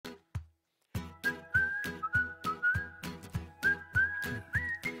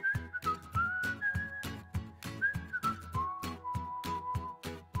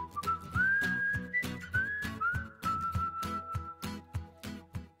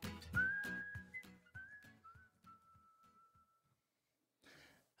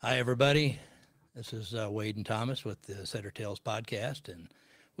Hi, everybody. This is Wade and Thomas with the Setter Tales podcast, and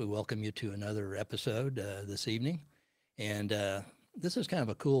we welcome you to another episode this evening. And this is kind of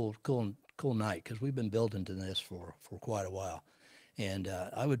a cool night because we've been building to this for quite a while. And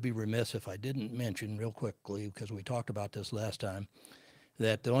I would be remiss if I didn't mention real quickly, because we talked about this last time,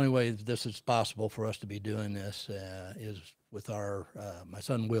 that the only way this is possible for us to be doing this is with our my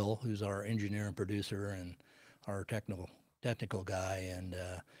son Will, who's our engineer and producer and our technical guy, and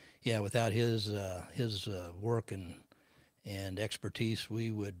yeah, without his work and expertise,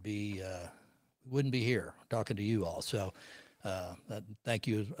 we wouldn't be here talking to you all. So thank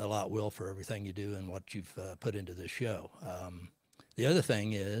you a lot, Will, for everything you do and what you've put into this show. The other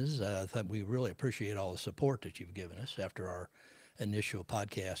thing is that we really appreciate all the support that you've given us after our initial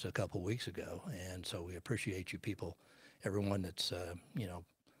podcast a couple of weeks ago, and so we appreciate you people, everyone that's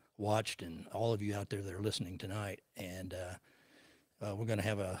watched, and all of you out there that are listening tonight. And we're going to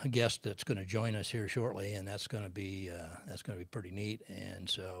have a guest that's going to join us here shortly, and that's going to be pretty neat. And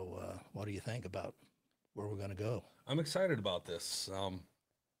so, what do you think about where we're going to go? I'm excited about this.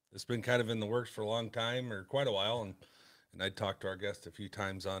 It's been kind of in the works for a long time or quite a while, and I talked to our guest a few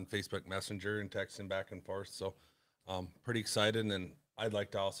times on Facebook Messenger and texting back and forth. So, pretty excited, and I'd like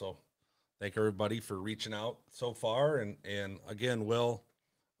to also thank everybody for reaching out so far. And again, Will,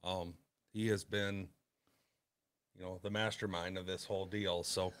 he has been, the mastermind of this whole deal.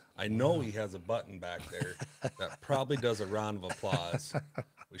 So I know Wow. he has a button back there that probably does a round of applause.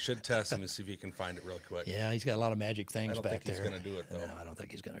 We should test him and see if he can find it real quick. Yeah, he's got a lot of magic I things don't think back he's there. going to do it No, though. I don't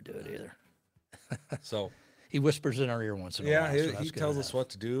think he's going to do it either. So He whispers in our ear once in a yeah, while, so he that's good tells us enough. what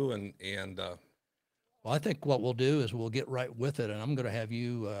to do, and Well, I think what we'll do is we'll get right with it, and I'm going to have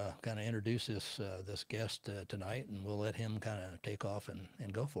you kind of introduce this guest tonight, and we'll let him kind of take off and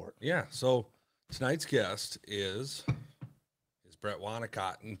go for it. yeah. So tonight's guest is Bret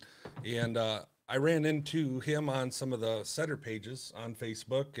Wonnacott, and I ran into him on some of the setter pages on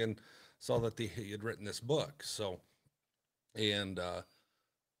Facebook and saw that he had written this book. So and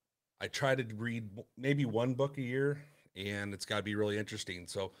I try to read maybe one book a year, and it's got to be really interesting.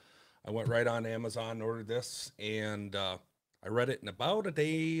 So I went right on Amazon and ordered this, and I read it in about a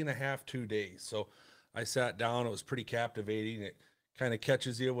day and a half, 2 days. So I sat down. It was pretty captivating. It kind of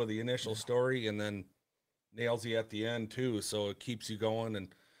catches you with the initial story, and then nails you at the end too. So it keeps you going.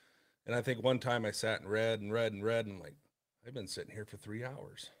 And I think one time I sat and read and read and read, and I'm like, I've been sitting here for 3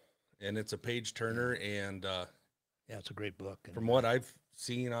 hours, and it's a page turner. Yeah, And yeah, it's a great book, from and what I've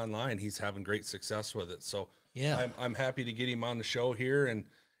seen online, he's having great success with it. So yeah, I'm happy to get him on the show here and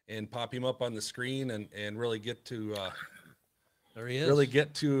pop him up on the screen and there he really is.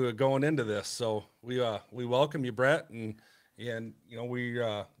 get to going into this. So we welcome you, Brett, and we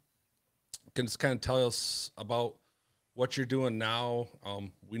can just kind of tell us about what you're doing now.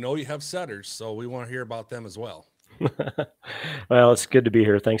 We know you have setters, so we want to hear about them as well. Well, it's good to be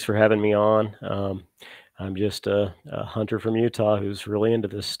here. Thanks for having me on. I'm just a hunter from Utah who's really into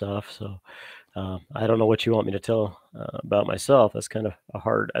this stuff. So I don't know what you want me to tell about myself. That's kind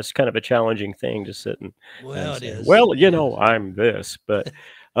of a challenging thing to sit and Well, it say, is. well, It is. I'm this, but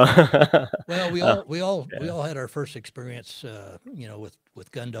Well, we uh, all we all we yeah. all had our first experience,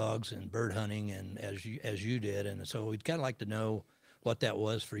 with gun dogs and bird hunting, and as you did, and so we'd kind of like to know what that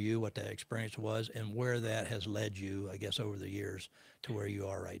was for you, what that experience was, and where that has led you, I guess, over the years to where you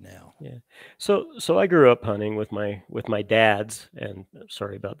are right now. Yeah. So I grew up hunting with my dads, and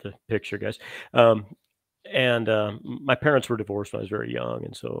sorry about the picture, guys. Um, and my parents were divorced when I was very young,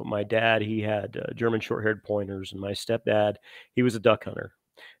 and so my dad, he had German short-haired pointers, and my stepdad, he was a duck hunter,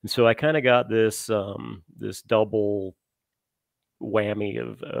 and so I kind of got this double whammy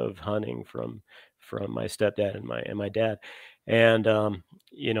of hunting from my stepdad and my dad, and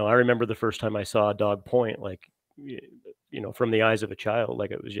I remember the first time I saw a dog point, like y- from the eyes of a child,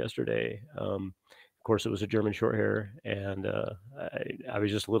 like it was yesterday. Of course, it was a German Shorthair, and I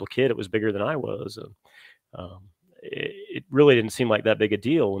was just a little kid. It was bigger than I was. Um, it really didn't seem like that big a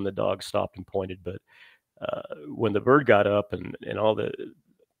deal when the dog stopped and pointed, but when the bird got up and all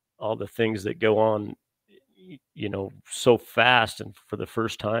the things that go on, so fast, and for the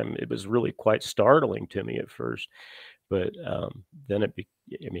first time, it was really quite startling to me at first. But then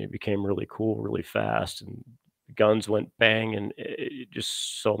it became really cool, really fast, and guns went bang, and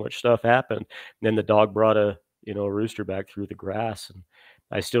just so much stuff happened. And then the dog brought a rooster back through the grass, and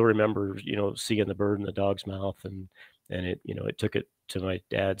I still remember seeing the bird in the dog's mouth, and it took it to my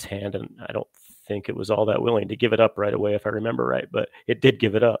dad's hand, and I don't think it was all that willing to give it up right away, if I remember right, but it did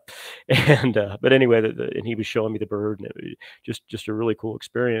give it up. But anyway, and he was showing me the bird, and it was just a really cool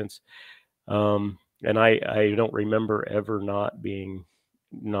experience. And I don't remember ever not being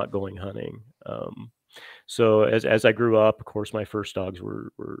not going hunting. So as I grew up, of course, my first dogs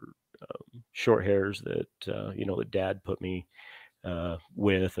were short hairs that that Dad put me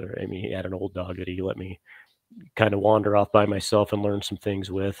with, or I mean, he had an old dog that he let me kind of wander off by myself and learn some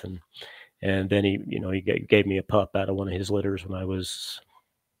things with, and then he gave me a pup out of one of his litters when I was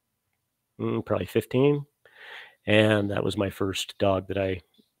probably 15, and that was my first dog that I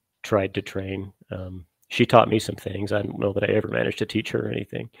tried to train. She taught me some things. I don't know that I ever managed to teach her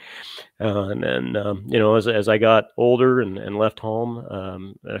anything. And then, as I got older and left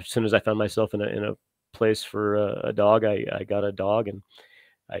home, as soon as I found myself in a place for a dog, I got a dog, and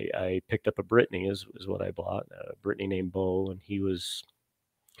I picked up a Brittany is what I bought, a Brittany named Bo, and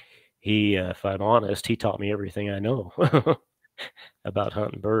if I'm honest, he taught me everything I know about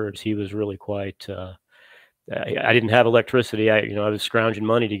hunting birds. He was really quite. I didn't have electricity. I was scrounging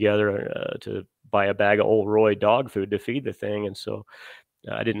money together to buy a bag of Old Roy dog food to feed the thing, and so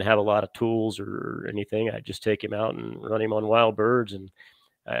I didn't have a lot of tools or anything. I'd just take him out and run him on wild birds, and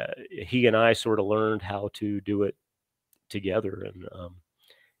he and I sort of learned how to do it together.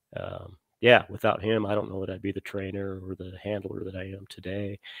 And yeah, without him, I don't know that I'd be the trainer or the handler that I am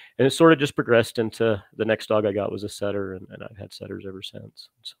today. And it sort of just progressed into the next dog I got was a setter, and I've had setters ever since.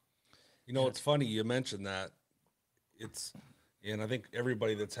 So, It's funny you mentioned that. And I think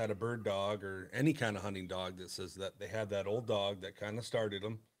everybody that's had a bird dog or any kind of hunting dog that says that they had that old dog that kind of started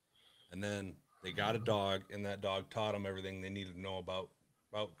them, and then they got a dog, and that dog taught them everything they needed to know about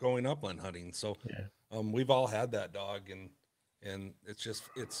going upland hunting. So yeah. we've all had that dog, and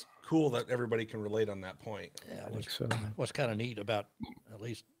it's cool that everybody can relate on that point. Yeah, So. what's kind of neat about, at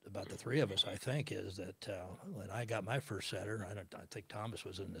least about the three of us, I think, is that when I got my first setter, I think Thomas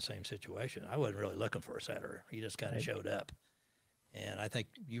was in the same situation. I wasn't really looking for a setter. He just kind of showed up. And I think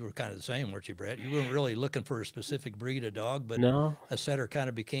you were kind of the same, weren't you, Brett? You weren't really looking for a specific breed of dog, but No. a setter kind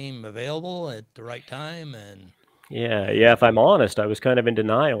of became available at the right time. And Yeah. If I'm honest, I was kind of in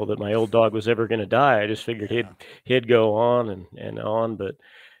denial that my old dog was ever going to die. I just figured he'd go on and on. But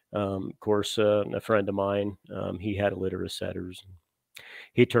of course, a friend of mine, he had a litter of setters.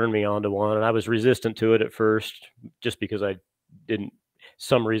 He turned me on to one, and I was resistant to it at first, just because I didn't.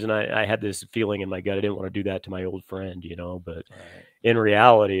 Some reason I had this feeling in my gut I didn't want to do that to my old friend, But right. in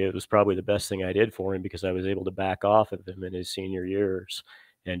reality, it was probably the best thing I did for him, because I was able to back off of him in his senior years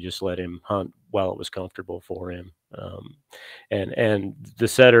and just let him hunt while it was comfortable for him. And the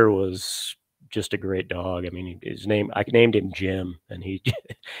setter was just a great dog. I mean, I named him Jim, and he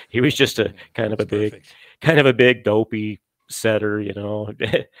he was just a kind of a big dopey setter.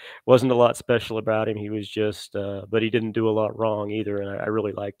 Wasn't a lot special about him. He was just, but he didn't do a lot wrong either, and I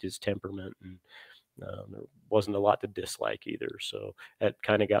really liked his temperament, and there wasn't a lot to dislike either. So that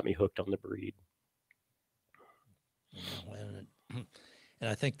kind of got me hooked on the breed. And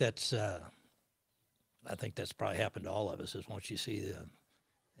I think that's probably happened to all of us. Is once you see the,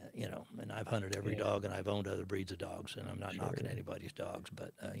 and I've hunted every dog, and I've owned other breeds of dogs, and I'm not knocking anybody's dogs,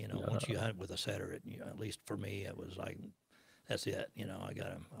 but once you hunt with a setter, at least for me, it was like, that's it.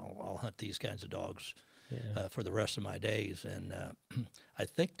 I'll hunt these kinds of dogs for the rest of my days. And I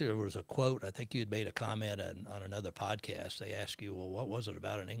think there was a quote. I think you had made a comment on another podcast. They asked you, well, what was it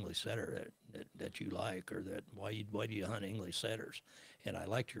about an English setter that you like, or that why do you hunt English setters? And I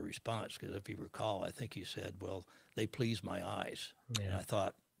liked your response, because if you recall, I think you said, well, they please my eyes. Yeah. And I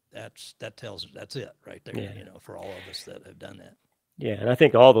thought that's it right there. Yeah. For all of us that have done that. Yeah, and I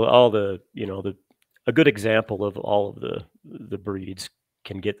think all the a good example of all of the breeds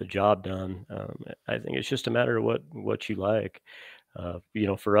can get the job done. I think it's just a matter of what you like.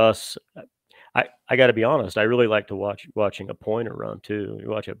 For us, I got to be honest. I really like to watching a pointer run too. You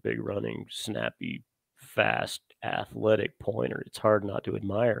watch a big running, snappy, fast, athletic pointer. It's hard not to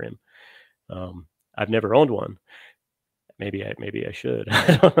admire him. I've never owned one. Maybe I should.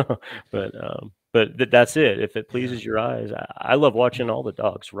 I don't know. But that's it. If it pleases your eyes, I love watching all the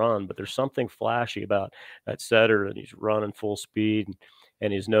dogs run. But there's something flashy about that setter, and he's running full speed,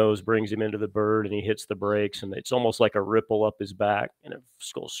 and his nose brings him into the bird, and he hits the brakes, and it's almost like a ripple up his back, and it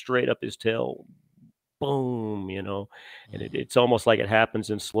goes straight up his tail. Boom, and it's almost like it happens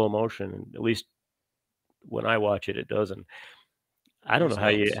in slow motion. And at least when I watch it, it doesn't. I don't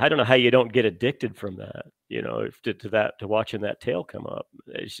know how you don't get addicted from that, to watching that tail come up.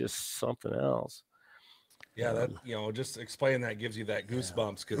 It's just something else. Yeah, that just explaining that gives you that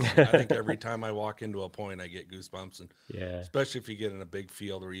goosebumps, because I think every time I walk into a point, I get goosebumps, and especially if you get in a big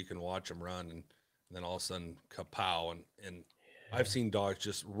field where you can watch them run, and then all of a sudden, kapow, and I've seen dogs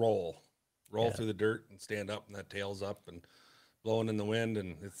just roll through the dirt and stand up, and that tail's up and blowing in the wind,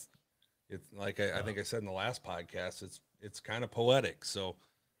 and it's like I think I said in the last podcast, it's kind of poetic. So,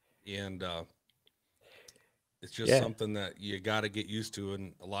 and it's just Yeah. something that you got to get used to.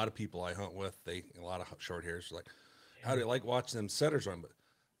 And a lot of people I hunt with, a lot of short hairs, like, how do you like watching them setters run? But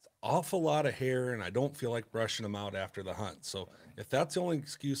it's an awful lot of hair, and I don't feel like brushing them out after the hunt. So if that's the only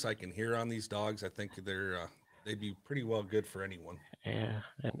excuse I can hear on these dogs, I think they'd be pretty well good for anyone. Yeah,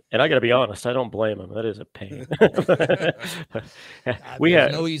 and I got to be honest, I don't blame them. That is a pain. We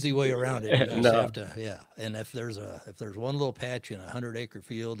There's had no easy way around it. You just no, have to, yeah. And if there's one little patch in a 100-acre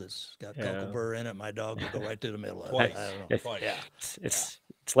field that's got yeah. cocklebur in it, my dog will go right to the middle of it. Twice. I don't know. It's, Twice. Yeah.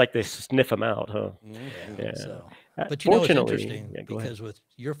 it's like they sniff them out, huh? Mhm. Yeah. Yeah. So, but you know, it's Fortunately, interesting yeah, go ahead. because with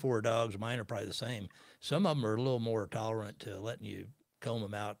your 4 dogs, mine are probably the same. Some of them are a little more tolerant to letting you comb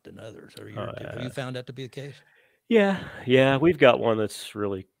them out than others. Have you found that to be the case? Yeah, we've got one that's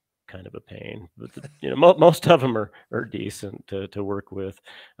really kind of a pain, but most of them are decent to work with.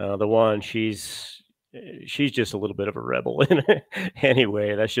 The one she's just a little bit of a rebel in it.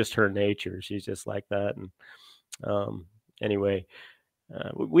 Anyway, that's just her nature. She's just like that. And anyway,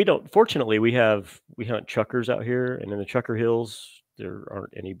 we don't. Fortunately, we hunt chuckers out here, and in the Chucker Hills there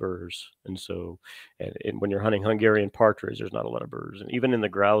aren't any burrs, and so and when you're hunting Hungarian partridge, there's not a lot of burrs, and even in the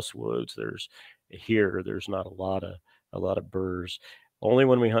grouse woods, there's not a lot of burrs. Only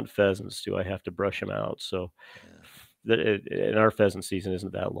when we hunt pheasants do I have to brush them out. So and our pheasant season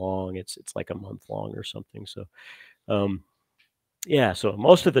isn't that long. It's like a month long or something. So yeah, so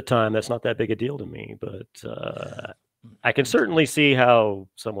most of the time that's not that big a deal to me, but I can certainly see how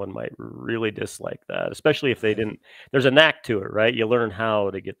someone might really dislike that, especially if they didn't. There's a knack to it, right? You learn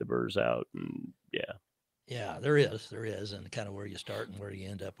how to get the burrs out, and yeah. Yeah, there is, and kind of where you start and where you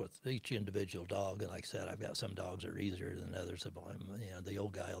end up with each individual dog. And like I said, I've got some dogs that are easier than others. The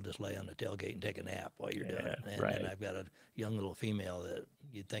old guy will just lay on the tailgate and take a nap while you're doing it. And right. then I've got a young little female that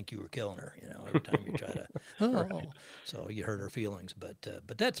you'd think you were killing her, every time you try to, Right. so you hurt her feelings. But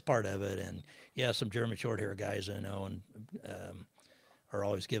that's part of it. And yeah, some German short hair guys I know and are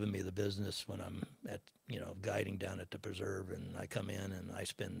always giving me the business when I'm at, guiding down at the preserve, and I come in and I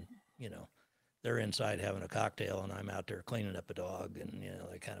spend, they're inside having a cocktail and I'm out there cleaning up a dog, and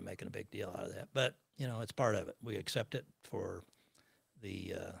they're kind of making a big deal out of that. But it's part of it. We accept it for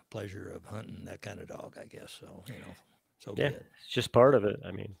the pleasure of hunting that kind of dog, I guess. So so be Yeah, it. it's just part of it.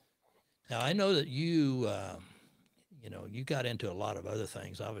 I mean, Now I know that you you got into a lot of other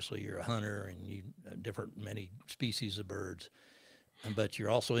things. Obviously, you're a hunter and you many species of birds. But you're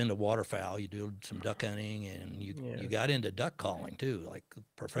also into waterfowl. You do some duck hunting, and you got into duck calling too, like yeah.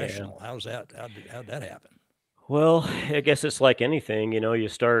 professional. How's that? How'd that happen? Well, I guess it's like anything, you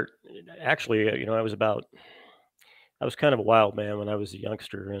start. Actually, I was kind of a wild man when I was a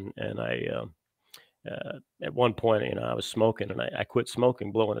youngster, and at one point, I was smoking, and I quit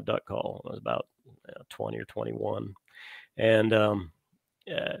smoking, blowing a duck call. I was about 20 or 21, and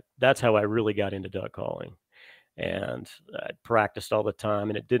that's how I really got into duck calling. And I practiced all the time,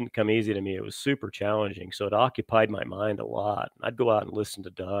 and it didn't come easy to me. It was super challenging, so it occupied my mind a lot. I'd go out and listen to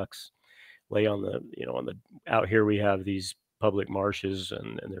ducks, lay on the out here we have these public marshes,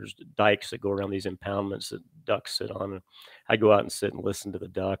 and there's dikes that go around these impoundments that ducks sit on. And I'd go out and sit and listen to the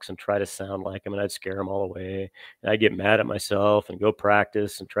ducks and try to sound like them, and I'd scare them all away. And I'd get mad at myself and go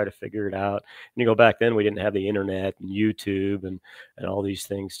practice and try to figure it out. And back then we didn't have the internet and YouTube and all these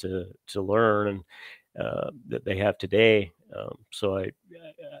things to learn and that they have today. So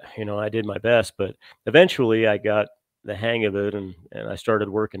I did my best, but eventually I got the hang of it, and I started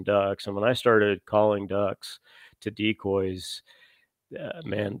working ducks. And when I started calling ducks to decoys,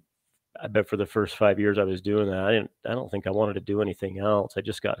 man, I bet for the first 5 years I was doing that, I don't think I wanted to do anything else. I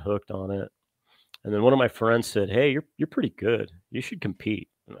just got hooked on it. And then one of my friends said, "Hey, you're pretty good. You should compete."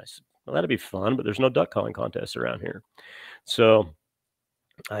 And I said, "Well, that'd be fun, but there's no duck calling contests around here." So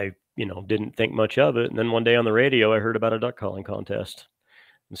I, didn't think much of it. And then one day on the radio, I heard about a duck calling contest.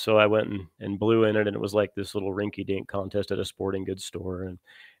 And so I went and blew in it, and it was like this little rinky-dink contest at a sporting goods store, and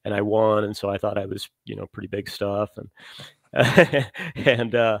I won. And so I thought I was, pretty big stuff. And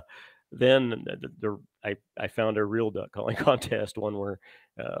and then I found a real duck calling contest, one where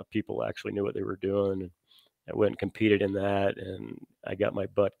people actually knew what they were doing. And I went and competed in that, and I got my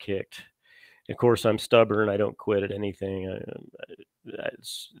butt kicked. Of course, I'm stubborn. I don't quit at anything.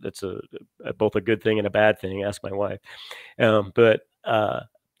 That's both a good thing and a bad thing. Ask my wife. But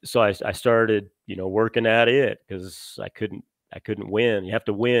so I started, working at it because I couldn't win. You have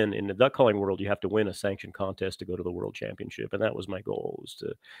to win in the duck calling world. You have to win a sanctioned contest to go to the world championship, and that was my goal, was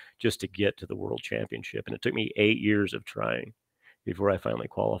to get to the world championship. And it took me 8 years of trying before I finally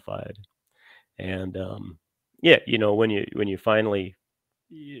qualified. And yeah, when you finally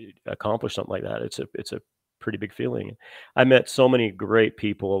you accomplish something like that, it's a pretty big feeling. I met so many great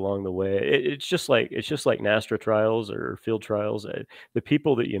people along the way. It's just like NASTRA trials or field trials. The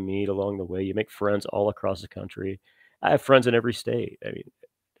people that you meet along the way, you make friends all across the country. I have friends in every state. I mean,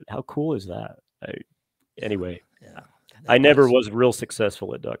 how cool is that? Yeah. Anyway, Yeah. I never That's, was real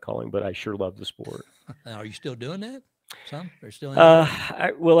successful at duck calling, but I sure love the sport. are you still doing that? Some are still into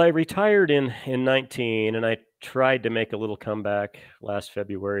it? Well, I retired in 19, and I tried to make a little comeback last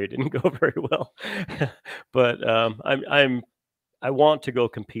February. It didn't go very well, but I want to go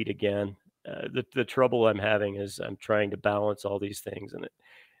compete again. The trouble I'm having is I'm trying to balance all these things, and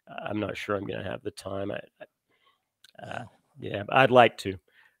I'm not sure I'm going to have the time. Uh, Well, yeah, I'd like to.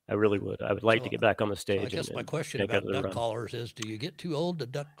 I really would. I would like to so get back on the so I stage guess my and question make about another duck run. callers is: do you get too old to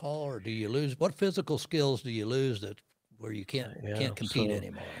duck call, or do you lose? What physical skills do you lose that where you Yeah. can't compete So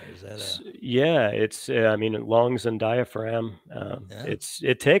anymore? Is that a yeah, it's I mean lungs and diaphragm. yeah?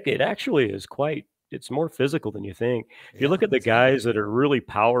 It actually is quite. It's more physical than you think. If you Yeah, look at the it sounds guys like that it. are really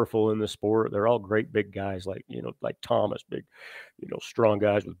powerful in the sport, they're all great big guys, like like Thomas, big, strong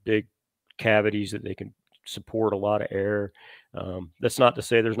guys with big cavities that they can support a lot of air. That's not to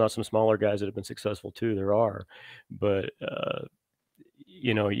say there's not some smaller guys that have been successful too. There are, but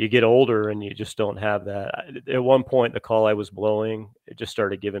you get older and you just don't have that. At one point, the call I was blowing, it just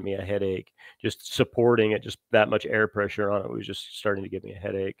started giving me a headache. Just supporting it, just that much air pressure on it was just starting to give me a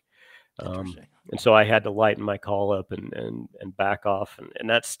headache. Um, Interesting. and so I had to lighten my call up and back off, and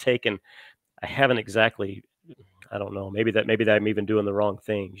that's taken. I haven't exactly. I don't know. Maybe that I'm even doing the wrong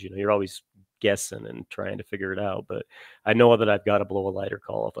things. You're always guessing and trying to figure it out. But I know that I've got to blow a lighter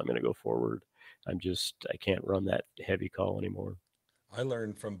call if I'm going to go forward. I can't run that heavy call anymore. I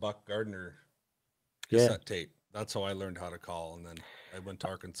learned from Buck Gardner Yeah. cassette tape. That's how I learned how to call. And then I went to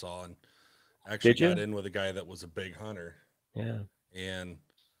Arkansas and actually Did got you? in with a guy that was a big hunter. Yeah. And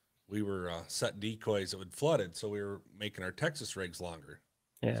we were set decoys that would flooded. So we were making our Texas rigs longer.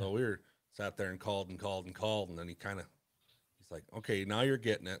 Yeah. So we were sat there and called and called and called. And then he's like, okay, now you're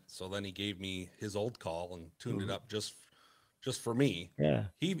getting it. So then he gave me his old call and tuned it Mhm. up just for me. Yeah.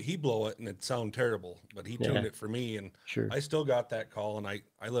 He blow it and it'd sound terrible, but he tuned Yeah. it for me, and Sure. I still got that call. And I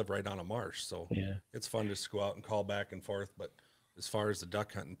live right on a marsh, so Yeah. it's fun just to go out and call back and forth. But as far as the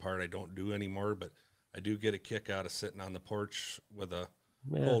duck hunting part, I don't do anymore. But I do get a kick out of sitting on the porch with a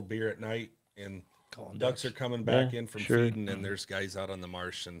Yeah. cold beer at night, and Calling ducks ducks. are coming Yeah. back in from Sure. feeding, and Mhm. there's guys out on the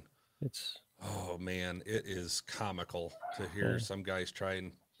marsh, and It's oh man, it is comical to hear yeah. some guys try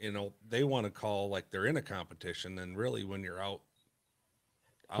and they want to call like they're in a competition, and really when you're out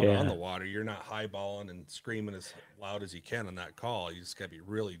on Yeah. the water, you're not highballing and screaming as loud as you can on that call. You just got to be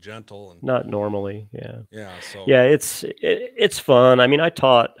really gentle. And Not normally. Yeah. yeah, so Yeah. It's fun. I mean, I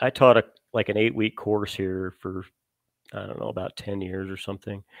taught like an 8-week course here for I don't know about 10 years or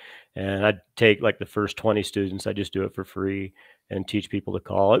something, and I'd take like the first 20 students. I just do it for free and teach people to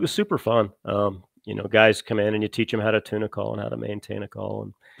call. It was super fun. Guys come in and you teach them how to tune a call and how to maintain a call.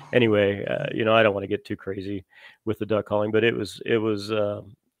 And anyway, I don't want to get too crazy with the duck calling, but it was.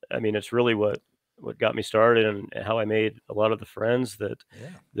 I mean, it's really what got me started and how I made a lot of the friends Yeah.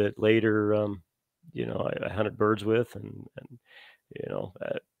 that later, I hunted birds with, and you know,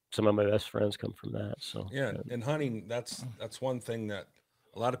 uh, some of my best friends come from that. So yeah, and hunting, that's one thing that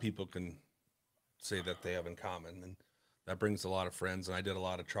a lot of people can say that they have in common, and that brings a lot of friends. And I did a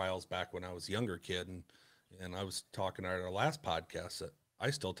lot of trials back when I was a younger kid, and I was talking at our last podcast that I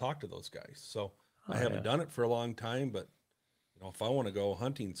still talk to those guys. So I oh haven't yeah, done it for a long time, but if I want to go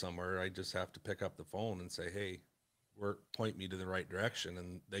hunting somewhere, I just have to pick up the phone and say, "Hey, point me to the right direction,"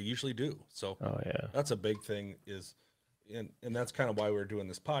 and they usually do. So oh yeah, that's a big thing and that's kind of why we're doing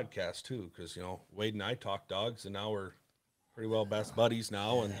this podcast too, because Wade and I talk dogs, and now we're pretty well best buddies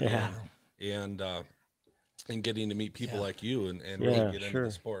now, and yeah, and uh, and getting to meet people Yeah. like you and really yeah, get into the sure.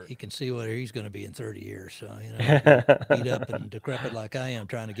 He sport. can see where he's going to be in 30 years. So, he'll be beat up and decrepit like I am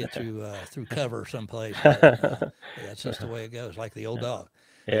trying to get through cover someplace. But that's just the way it goes, like the old dog.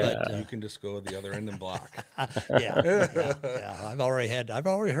 Hey, But Yeah, you can just go to the other end and block. yeah, yeah, I yeah. I've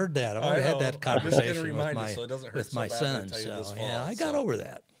already heard that. I've already had know. that I'm just gonna conversation remind you so it doesn't hurt with so my bad when I son. tell you So this yeah, fall. I got So over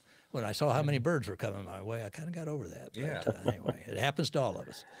that. When I saw how many birds were coming my way, I kind of got over that. yeah, But anyway, it happens to all of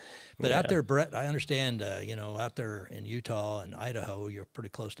us. But out yeah, there, Brett, I understand. Out there in Utah and Idaho, you're pretty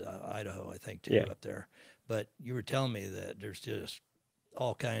close to Idaho, I think, too, yeah, up there. But you were telling me that there's just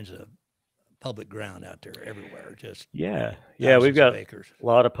all kinds of public ground out there everywhere, just yeah, yeah. We've thousands of got acres. a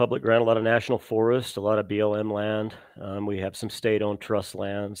lot of public ground, a lot of national forest, a lot of BLM land. We have some state-owned trust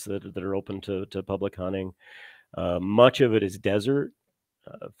lands that are open to public hunting. Much of it is desert.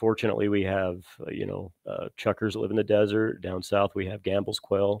 Fortunately, we have chuckers that live in the desert. Down south, we have Gambel's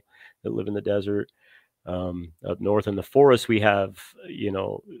quail that live in the desert. Up north in the forest, we have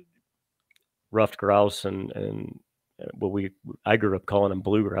ruffed grouse and I grew up calling them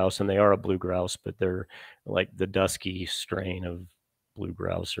blue grouse, and they are a blue grouse, but they're like the dusky strain of blue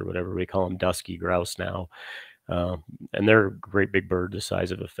grouse or whatever. We call them dusky grouse now. And they're a great big bird, the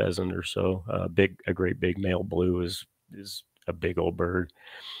size of a pheasant or so. A great big male blue is a big old bird,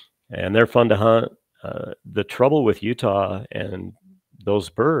 and they're fun to hunt. The trouble with Utah and those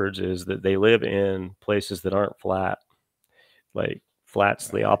birds is that they live in places that aren't flat. Like flat's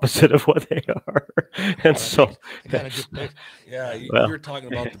the opposite of what they are, and so yeah, you're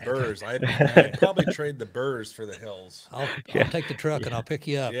talking about the burrs. I'd probably trade the burrs for the hills. I'll take the truck and I'll pick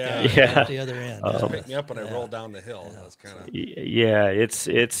you up. Yeah. At the other end. Pick me up when I roll down the hill. That's kind of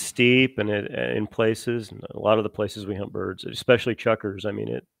it's steep and in places, and a lot of the places we hunt birds, especially chuckers. I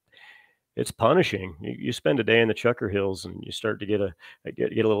mean it's punishing. You spend a day in the chucker hills and you start to get a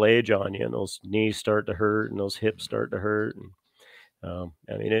little age on you, and those knees start to hurt and those hips start to hurt. And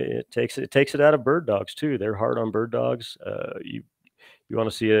I mean, it takes it out of bird dogs too. They're hard on bird dogs. You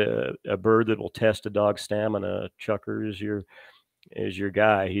want to see a bird that will test a dog's stamina. Chucker is your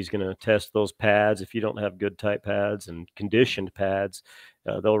guy. He's going to test those pads. If you don't have good tight pads and conditioned pads,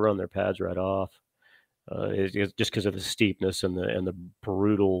 they'll run their pads right off. It's just because of the steepness and the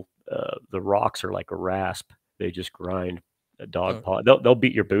brutal. The rocks are like a rasp. They just grind a dog paw. They'll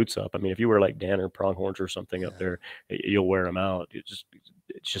beat your boots up. I mean, if you wear like Danner pronghorns or something up there, you'll wear them out. It's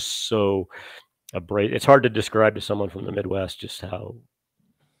just so abrasive. It's hard to describe to someone from the Midwest just how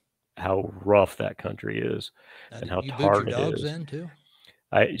rough that country is and how hard it is. You boot your dogs then too?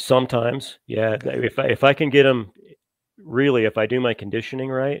 I sometimes, yeah. Okay. If I can get them, really, if I do my conditioning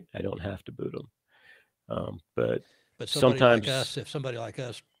right, I don't have to boot them. But sometimes, like us, if somebody like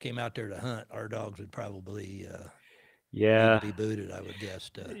us came out there to hunt, our dogs would probably be booted, I would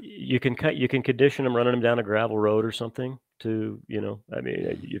guess. You can condition them running them down a gravel road or something to, I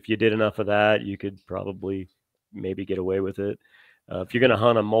mean, if you did enough of that, you could probably maybe get away with it. If you're going to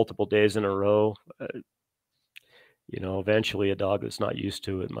hunt them multiple days in a row, eventually a dog that's not used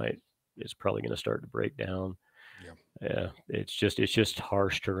to it is probably going to start to break down. Yeah. It's just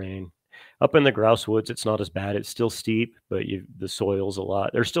harsh terrain. Up in the grouse woods, it's not as bad. It's still steep, but the soil's a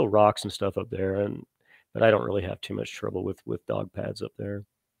lot. There's still rocks and stuff up there, but I don't really have too much trouble with dog pads up there.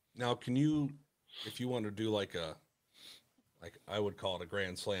 Now, can you, if you want to do like I would call it a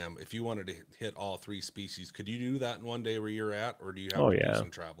grand slam, if you wanted to hit all three species, could you do that in one day where you're at, or do you have to do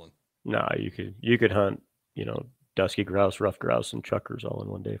some traveling? No, you could hunt, dusky grouse, rough grouse, and chuckers all in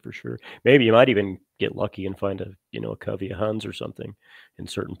one day for sure. Maybe you might even get lucky and find a covey of huns or something in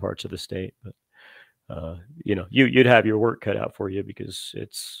certain parts of the state. But you'd have your work cut out for you, because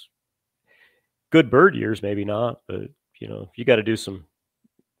it's good bird years, maybe not, but you got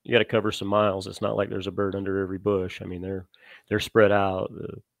to cover some miles. It's not like there's a bird under every bush. I mean, they're spread out.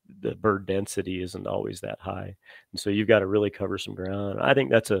 The bird density isn't always that high, and so you've got to really cover some ground. I think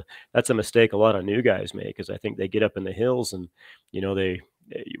that's a mistake a lot of new guys make, because I think they get up in the hills and we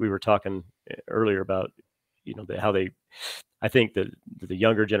were talking earlier about I think that the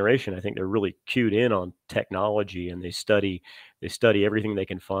younger generation, I think they're really cued in on technology, and they study everything they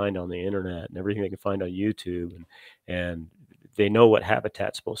can find on the internet and everything they can find on YouTube, and they know what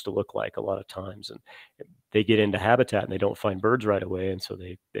habitat's supposed to look like a lot of times, and they get into habitat and they don't find birds right away, and so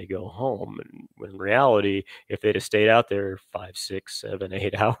they go home. And when in reality, if they'd have stayed out there 5, 6, 7,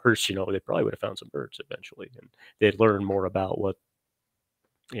 8 hours, they probably would have found some birds eventually, and they'd learn more about what,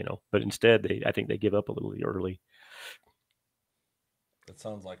 but instead I think they give up a little early. That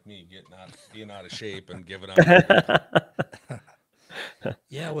sounds like me being out of shape and giving up.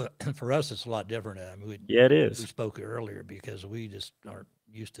 Yeah, well, for us, it's a lot different. I mean, it is. We spoke earlier because we just aren't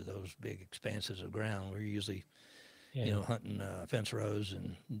used to those big expanses of ground. We're usually, hunting fence rows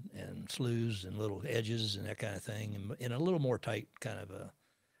and sloughs and little edges and that kind of thing, and in a little more tight kind of a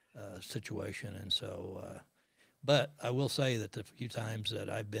situation. And so, but I will say that the few times that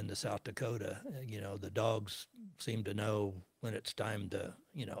I've been to South Dakota, the dogs seem to know when it's time to,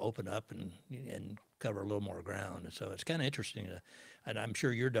 open up and cover a little more ground. And so it's kind of interesting. And I'm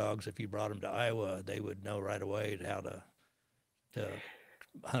sure your dogs, if you brought them to Iowa, they would know right away how to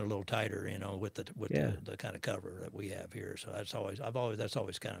hunt a little tighter, with the kind of cover that we have here. So that's always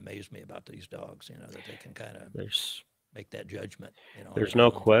kind of amazed me about these dogs, that they can kind of make that judgment. There's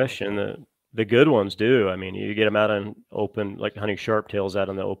no question that the good ones do. I mean, you get them out on open, like hunting sharptails out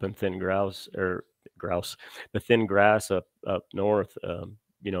on the open thin the thin grass up north.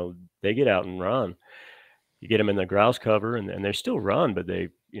 They get out and run. you get them in the grouse cover, and they still run, but they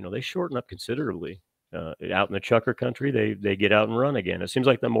shorten up considerably. Out in the chucker country, they get out and run again. It seems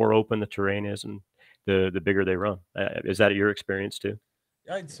like the more open the terrain is, and the bigger they run. Is that your experience too?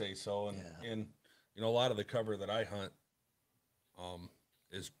 I'd say so. And Yeah. and a lot of the cover that I hunt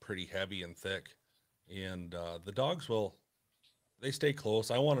is pretty heavy and thick, and the dogs they stay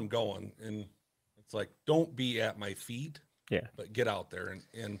close. I want them going, and it's like, don't be at my feet, Yeah. but get out there.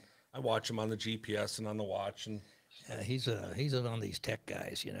 And I watch them on the GPS and on the watch, and Yeah, he's one of these tech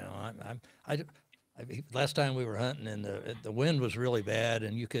guys, you know. Last time we were hunting and the wind was really bad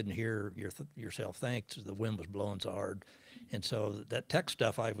and you couldn't hear yourself think. The wind was blowing so hard, and so that tech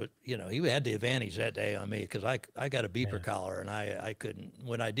stuff he had the advantage that day on me because I got a beeper collar and I couldn't,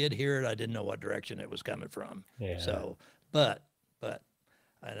 when I did hear it, I didn't know what direction it was coming from. Yeah. So, but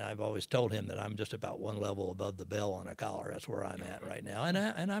and I've always told him that I'm just about one level above the bell on a collar. That's where I'm at right now,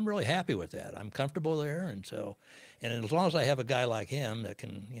 and I'm really happy with that. I'm comfortable there, and so, and as long as I have a guy like him that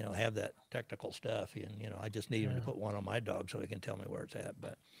can have that technical stuff, and I just need him to put one on my dog so he can tell me where it's at.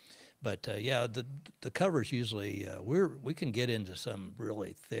 But yeah, the covers usually we can get into some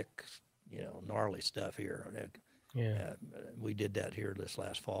really thick, gnarly stuff here. Yeah. We did that here this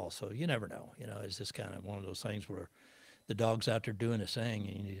last fall, so you never know. It's just kind of one of those things where the dog's out there doing his thing,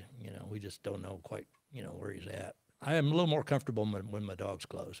 and we just don't know quite, where he's at. I am a little more comfortable when my dog's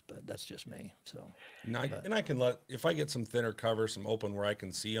close, but that's just me. So, and I can if I get some thinner cover, some open where I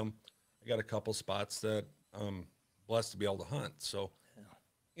can see them. I got a couple spots that I'm blessed to be able to hunt. So,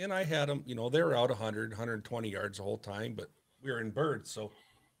 and I had them, they were out 100, 120 yards the whole time, but we were in birds, so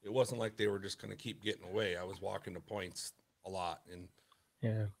it wasn't like they were just going to keep getting away. I was walking to points a lot, and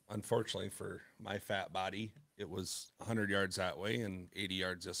Yeah. unfortunately for my fat body, it was 100 yards that way and 80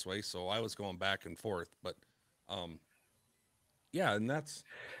 yards this way. So I was going back and forth. But yeah, and that's,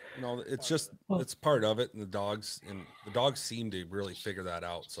 it's just, it's part of it. And the dogs seem to really figure that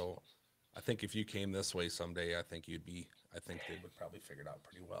out. So I think if you came this way someday, I think they would probably figure it out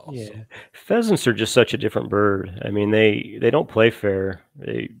pretty well. Yeah. So. Pheasants are just such a different bird. I mean, they don't play fair.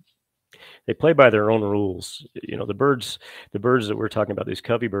 They play by their own rules. The birds that we're talking about, these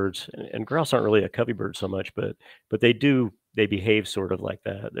covey birds, and grouse aren't really a covey bird so much, but they behave sort of like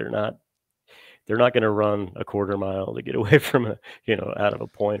that. They're not going to run a quarter mile to get away from out of a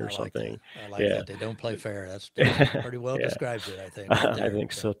point or something. I like that. They don't play fair. That's pretty well describes it, I think. Right there. I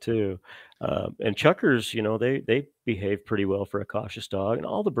think so too. And chuckers, they behave pretty well for a cautious dog. And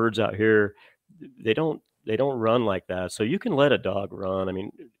all the birds out here, they don't run like that. So you can let a dog run. I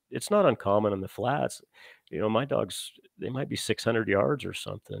mean, it's not uncommon in the flats. My dogs, they might be 600 yards or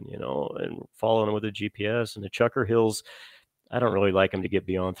something, and following with a GPS. And the chucker hills, I don't really like them to get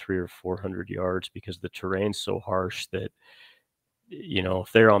beyond 300 or 400 yards because the terrain's so harsh that,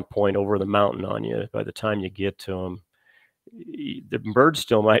 if they're on point over the mountain on you, by the time you get to them, the birds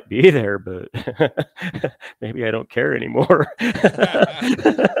still might be there, but maybe I don't care anymore.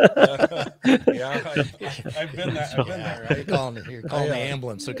 Yeah, I've been there. You're calling the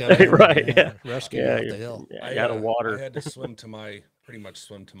ambulance to come in right? and rescue you off the hill. I got water. I had to pretty much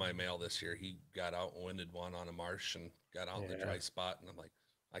swim to my male this year. He got out and winded one on a marsh and got out in the dry spot, and I'm like,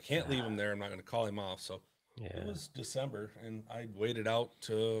 I can't leave him there. I'm not going to call him off. So it was December, and I waited out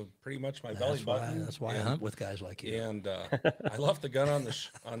to pretty much my belly button. That's why I hunt with guys like you. And I left the gun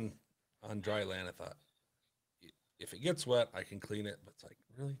on on dry land. I thought, if it gets wet, I can clean it. But it's like,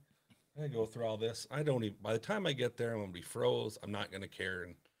 really? I go through all this. I don't even. By the time I get there, I'm gonna be froze. I'm not gonna care.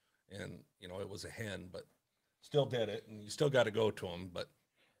 And it was a hen, but still did it. And you still got to go to them, but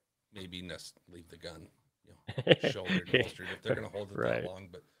maybe leave the gun, shouldered, holstered if they're gonna hold it that long.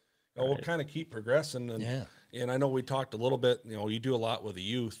 But we'll kind of keep progressing. And I know we talked a little bit. You do a lot with the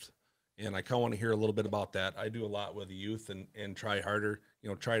youth, and I kind of want to hear a little bit about that. I do a lot with the youth and try harder.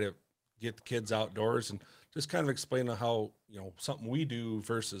 Try to get the kids outdoors and just kind of explain how something we do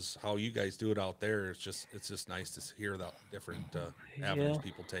versus how you guys do it out there. It's just nice to hear that different avenues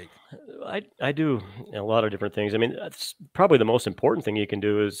people take. I do a lot of different things. I mean, that's probably the most important thing you can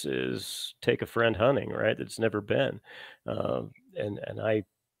do is take a friend hunting, right? That's never been, and I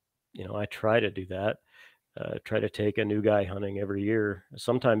try to do that. Try to take a new guy hunting every year.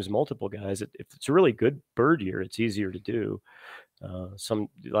 Sometimes multiple guys. If it's a really good bird year, it's easier to do. The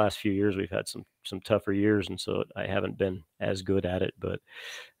last few years we've had some tougher years, and so I haven't been as good at it. But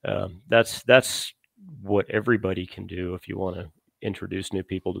that's what everybody can do if you want to introduce new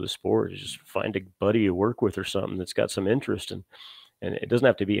people to the sport. Is just find a buddy you work with or something that's got some interest, and it doesn't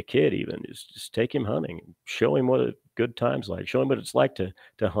have to be a kid even. Just take him hunting, show him what a good time's like, show him what it's like to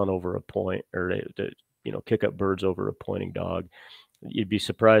hunt over a point or to kick up birds over a pointing dog. You'd be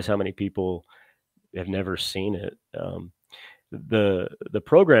surprised how many people have never seen it. The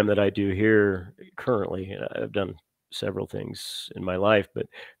program that I do here currently, and I've done several things in my life, but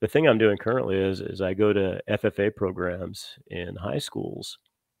the thing I'm doing currently is I go to FFA programs in high schools,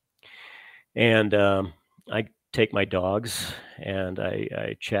 and I take my dogs and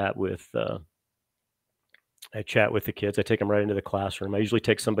I chat with the kids. I take them right into the classroom. I usually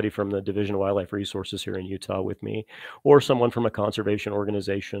take somebody from the Division of Wildlife Resources here in Utah with me, or someone from a conservation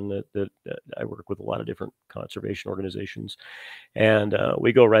organization that I work with a lot of different conservation organizations. And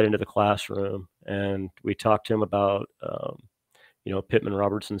we go right into the classroom and we talk to them about, Pittman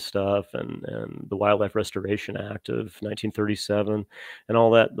Robertson stuff and the Wildlife Restoration Act of 1937 and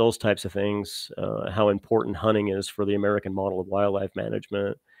all that, those types of things, how important hunting is for the American model of wildlife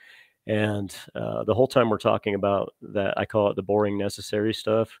management. And the whole time we're talking about that, I call it the boring necessary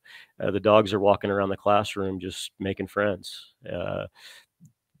stuff. The dogs are walking around the classroom just making friends, and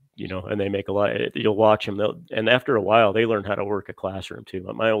they make a lot. You'll watch them, and after a while, they learn how to work a classroom too.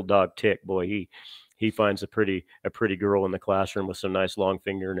 My old dog Tick, boy, he finds a pretty girl in the classroom with some nice long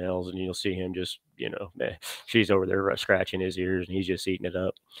fingernails, and you'll see him just, she's over there scratching his ears, and he's just eating it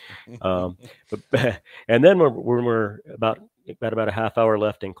up. But and then when we're about a half hour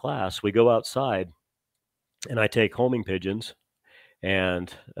left in class, we go outside, and I take homing pigeons,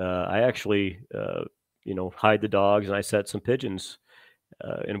 and I actually, hide the dogs, and I set some pigeons,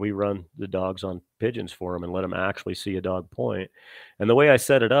 and we run the dogs on pigeons for them and let them actually see a dog point. And the way I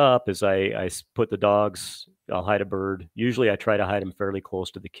set it up is put the dogs. I'll hide a bird. Usually, I try to hide them fairly close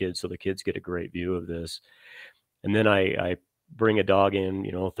to the kids so the kids get a great view of this. And then I bring a dog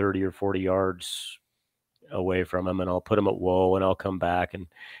in, 30 or 40 yards away from them, and I'll put them at whoa, and I'll come back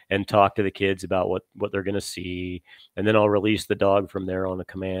and talk to the kids about what they're going to see, and then I'll release the dog from there on a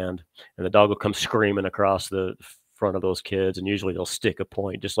command, and the dog will come screaming across the front of those kids, and usually they'll stick a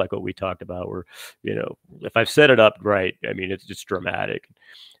point, just like what we talked about, where if I've set it up right, I mean it's just dramatic. And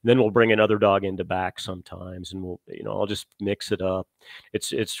then we'll bring another dog into back sometimes, and I'll just mix it up.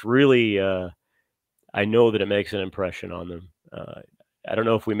 It's really I know that it makes an impression on them. I don't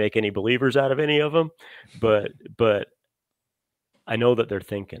know if we make any believers out of any of them, but I know that they're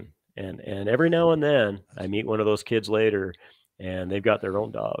thinking. And every now and then I meet one of those kids later, and they've got their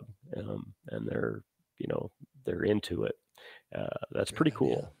own dog, and they're into it. That's pretty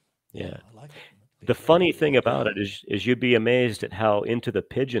cool. Yeah. I like it. The funny thing about it is you'd be amazed at how into the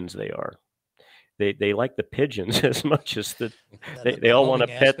pigeons they are. They like the pigeons as much as they all want to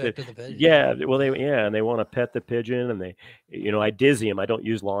pet the pigeon. yeah, well, and they want to pet the pigeon, and I dizzy them. I don't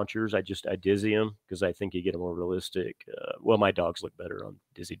use launchers. I dizzy them because I think you get a more realistic. Well, my dogs look better on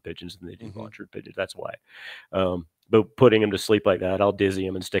dizzied pigeons than they do launchered pigeons. That's why. But putting them to sleep like that, I'll dizzy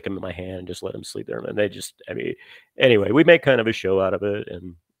them and stick them in my hand and just let them sleep there. And they just, anyway, we make kind of a show out of it,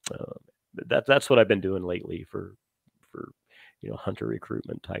 and that's what I've been doing lately for hunter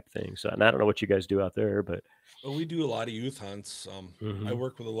recruitment type things. So, and I don't know what you guys do out there, but well, we do a lot of youth hunts. I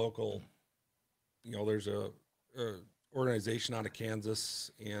work with a local, there's a organization out of Kansas,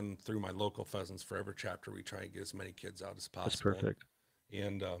 and through my local Pheasants Forever chapter, we try and get as many kids out as possible. That's perfect.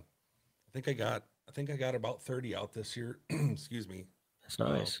 And I think I got about 30 out this year. Excuse me. That's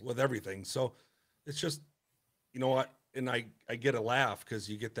nice. With everything. So it's just, and I get a laugh because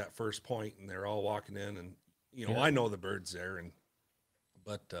you get that first point and they're all walking in, and I know the bird's there,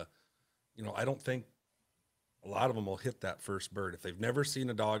 but I don't think a lot of them will hit that first bird if they've never seen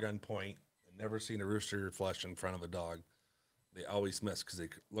a dog on point and never seen a rooster flush in front of a dog. They always miss because they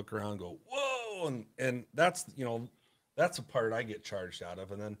look around and go, whoa, and that's that's a part I get charged out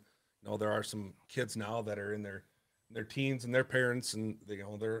of. And then there are some kids now that are in their teens, and their parents, and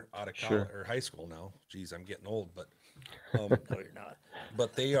they're out of college or high school now. Geez, I'm getting old, but no, you're not.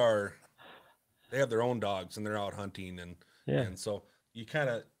 But they have their own dogs, and they're out hunting, and so you kind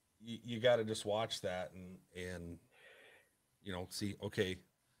of you got to just watch that and see, okay,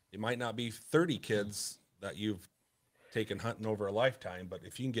 it might not be 30 kids that you've taken hunting over a lifetime, but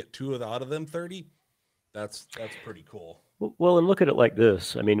if you can get 2 out of them 30, that's pretty cool. Well, and look at it like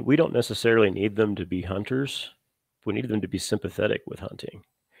this. I mean, we don't necessarily need them to be hunters. We need them to be sympathetic with hunting.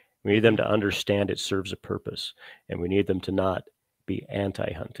 We need them to understand it serves a purpose, and we need them to not be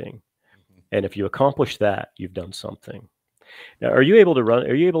anti-hunting. And if you accomplish that, you've done something. Now, are you able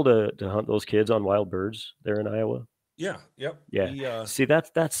to hunt those kids on wild birds there in Iowa? Yeah. Yep. Yeah. See,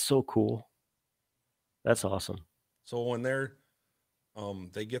 that's so cool. That's awesome. So when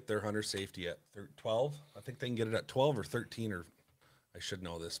they get their hunter safety at 12, I think they can get it at 12 or 13, or I should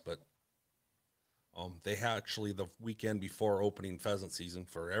know this, but they actually, the weekend before opening pheasant season,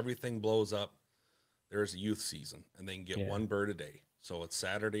 for everything blows up, there's a youth season, and they can get 1 bird a day. So it's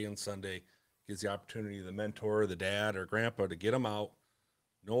Saturday and Sunday. gives the opportunity to the mentor, the dad, or grandpa to get them out.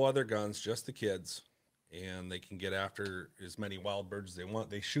 No other guns, just the kids, and they can get after as many wild birds as they want.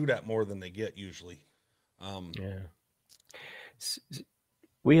 They shoot at more than they get usually. Yeah.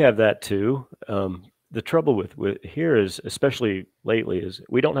 We have that too. The trouble with here is, especially lately, is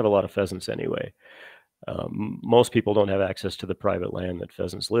we don't have a lot of pheasants anyway. Most people don't have access to the private land that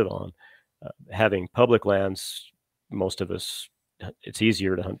pheasants live on. Having public lands, most of us, it's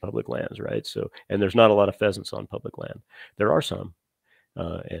easier to hunt public lands, right? So, and there's not a lot of pheasants on public land. There are some,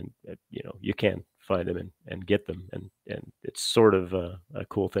 and you know, you can find them and get them, and it's sort of a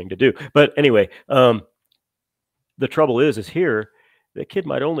cool thing to do. But anyway, the trouble is here, the kid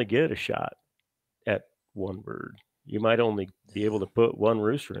might only get a shot at one bird. You might only be able to put one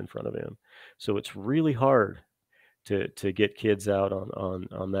rooster in front of him. So it's really hard to get kids out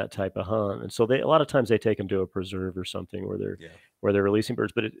on that type of hunt. And so a lot of times they take them to a preserve or something where they're releasing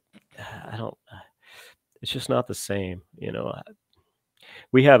birds, but it's just not the same. You know,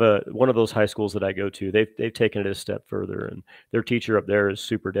 we have one of those high schools that I go to. They've taken it a step further, and their teacher up there is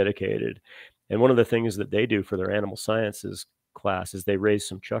super dedicated. And one of the things that they do for their animal sciences class is they raise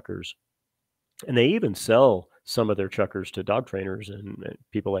some chuckers, and they even sell some of their chuckers to dog trainers and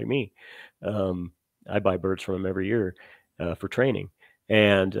people like me. I buy birds from them every year for training,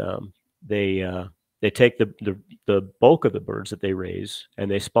 and they take the bulk of the birds that they raise and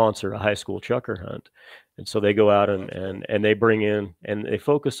they sponsor a high school chucker hunt. And so they go out and they bring in, and they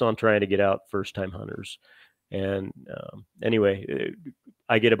focus on trying to get out first time hunters. And anyway,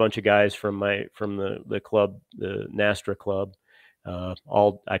 I get a bunch of guys from the club, the NASTRA club.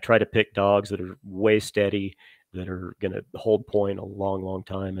 I try to pick dogs that are way steady, that are going to hold point a long, long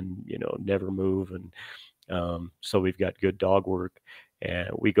time, and you know, never move. And so we've got good dog work, and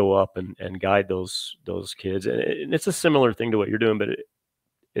we go up and guide those kids. And it's a similar thing to what you're doing, but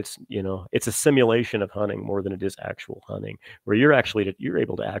it's you know, it's a simulation of hunting more than it is actual hunting, where you're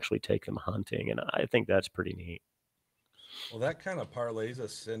able to actually take them hunting, and I think that's pretty neat. Well, that kind of parlays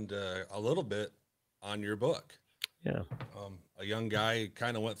us into a little bit on your book. Yeah. A young guy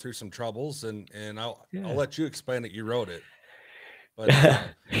kind of went through some troubles, and I'll let you explain it. You wrote it, but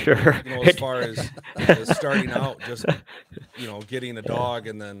sure. You know, as far as starting out, just you know, getting a dog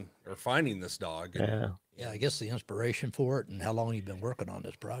or finding this dog. Yeah, I guess the inspiration for it, and how long you've been working on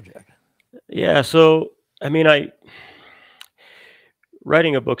this project. Yeah. So, I mean,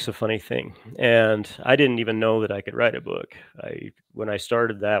 writing a book's a funny thing, and I didn't even know that I could write a book. When I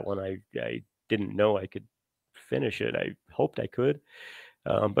started that one, I didn't know I could finish it. I hoped I could,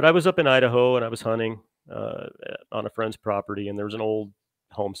 but I was up in Idaho and I was hunting on a friend's property, and there was an old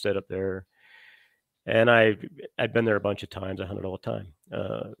homestead up there, and I'd been there a bunch of times. I hunted all the time,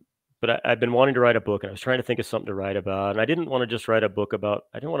 but I'd been wanting to write a book, and I was trying to think of something to write about, and I didn't want to just write a book about.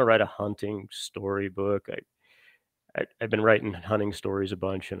 I didn't want to write a hunting story book. I've been writing hunting stories a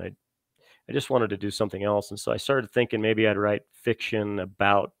bunch, and I just wanted to do something else, and so I started thinking maybe I'd write fiction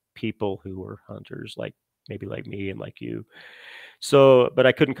about people who were hunters, maybe like me and like you. So, but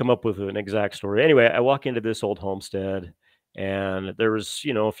I couldn't come up with an exact story. Anyway, I walk into this old homestead, and there was,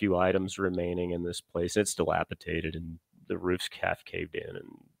 you know, a few items remaining in this place. It's dilapidated, and the roof's half caved in, and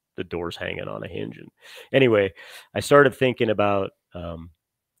the door's hanging on a hinge. And anyway, I started thinking about,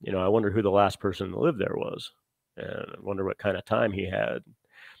 you know, I wonder who the last person that lived there was, and I wonder what kind of time he had.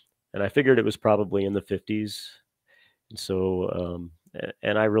 And I figured it was probably in the 50s. And so,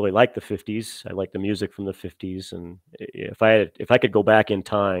 and I really like the 50s. I like the music from the 50s. And if I could go back in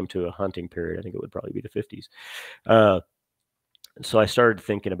time to a hunting period, I think it would probably be the 50s. So I started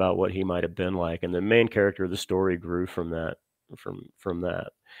thinking about what he might have been like, and the main character of the story grew from that.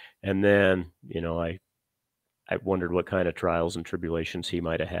 And then, you know, I wondered what kind of trials and tribulations he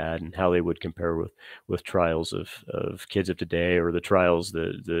might have had, and how they would compare with trials of kids of today, or the trials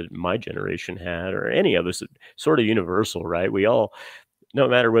that my generation had, or any of us. Sort of universal, right? We all, no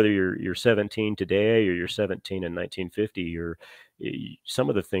matter whether you're 17 today or you're 17 in 1950, some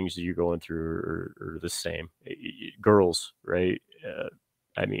of the things that you're going through are the same. Girls, right?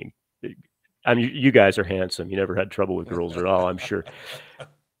 I mean, you guys are handsome. You never had trouble with girls at all, I'm sure.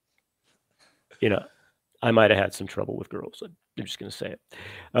 You know, I might have had some trouble with girls. I'm just going to say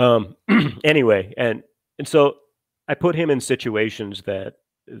it. Anyway, and so I put him in situations that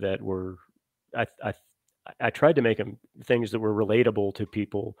were, I tried to make him things that were relatable to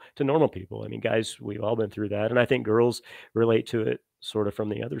people, to normal people. I mean, guys, we've all been through that, and I think girls relate to it sort of from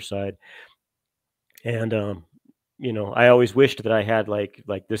the other side. And you know, I always wished that I had like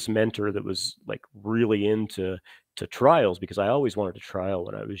this mentor that was like really into trials, because I always wanted to trial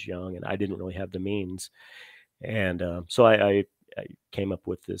when I was young, and I didn't really have the means. And so I came up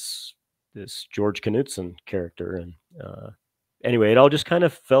with this this George Knudsen character, and anyway, it all just kind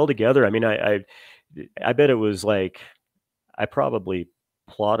of fell together. I mean, I bet it was like I probably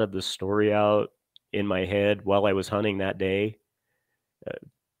plotted the story out in my head while I was hunting that day, uh,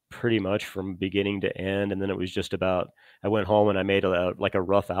 pretty much from beginning to end. And then it was just about, I went home and I made like a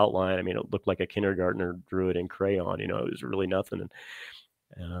rough outline. I mean, it looked like a kindergartner drew it in crayon, you know, it was really nothing.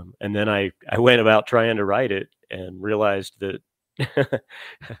 And then I went about trying to write it and realized that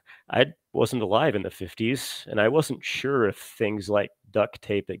I wasn't alive in the 50s, and I wasn't sure if things like duct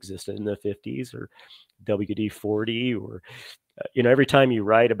tape existed in the 50s, or WD-40, or you know, every time you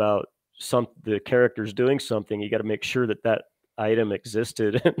write about the characters doing something, you got to make sure that that item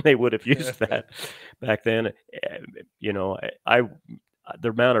existed and they would have used that back then. You know, the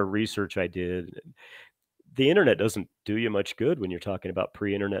amount of research I did, the internet doesn't do you much good when you're talking about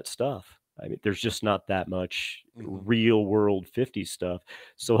pre-internet stuff. I mean, there's just not that much real world 50s stuff.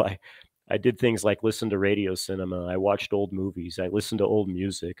 So I did things like listen to radio cinema. I watched old movies. I listened to old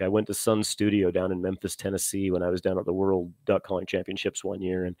music. I went to Sun Studio down in Memphis, Tennessee when I was down at the World Duck Calling Championships one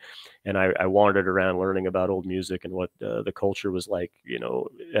year. And I wandered around learning about old music and what the culture was like, you know,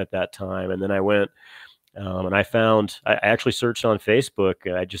 at that time. And then I went, and I actually searched on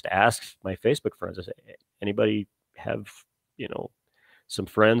Facebook. I just asked my Facebook friends, I said, anybody have, you know, some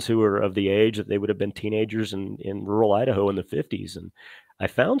friends who were of the age that they would have been teenagers in rural Idaho in the 50s. And I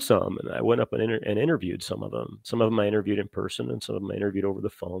found some, and I went up and interviewed some of them. Some of them I interviewed in person, and some of them I interviewed over the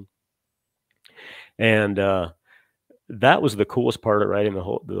phone. And that was the coolest part of writing the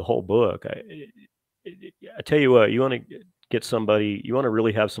whole book. I tell you what, you want to get somebody, you want to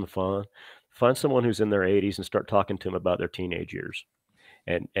really have some fun, find someone who's in their 80s and start talking to them about their teenage years,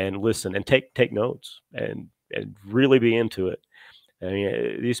 and listen and take notes and really be into it. I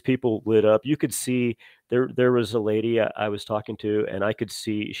mean, these people lit up. You could see there was a lady I was talking to, and I could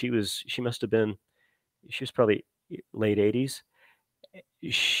see she was probably late 80s.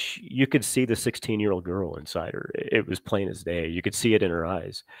 You could see the 16-year-old girl inside her. It was plain as day. You could see it in her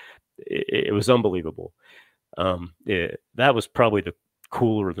eyes. It was unbelievable. That was probably the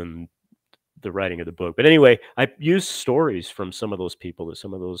cooler than the writing of the book. But anyway, I used stories from some of those people that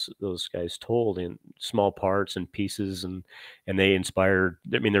some of those guys told in small parts and pieces, and they inspired.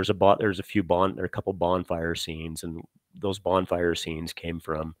 I mean, there are a couple bonfire scenes, and those bonfire scenes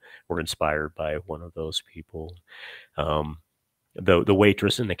were inspired by one of those people. The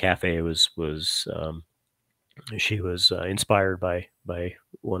waitress in the cafe she was inspired by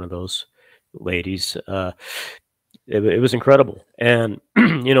one of those ladies. It was incredible. And,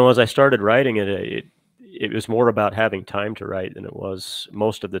 you know, as I started writing it was more about having time to write than it was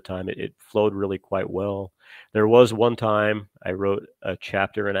most of the time. It flowed really quite well. There was one time I wrote a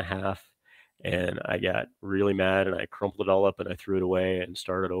chapter and a half, and I got really mad, and I crumpled it all up and I threw it away and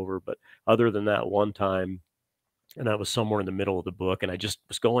started over. But other than that one time, and I was somewhere in the middle of the book, and I just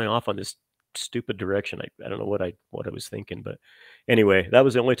was going off on this stupid direction. I don't know what I was thinking, but anyway, that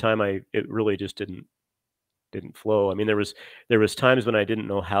was the only time it really just didn't flow. I mean, there was times when I didn't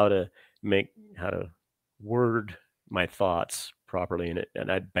know how to word my thoughts properly, and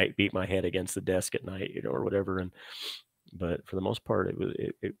I'd beat my head against the desk at night, you know, or whatever. But for the most part,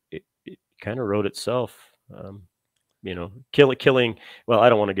 it kind of wrote itself. You know, killing. Well, I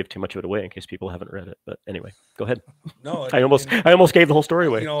don't want to give too much of it away in case people haven't read it. But anyway, go ahead. No, I almost gave the whole story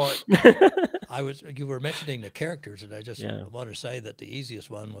away. You know, you were mentioning the characters, and I just want to say that the easiest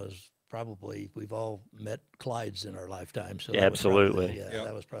one was probably, we've all met Clydes in our lifetime. So that absolutely.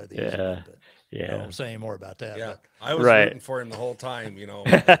 that was probably the easy one. But I won't say any more about that. Yeah, but. I was rooting for him the whole time, you know.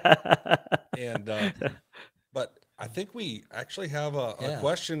 And but I think we actually have a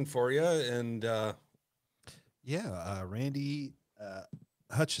question for you, and Randy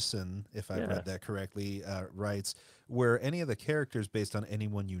Hutchison, if I read that correctly, writes, were any of the characters based on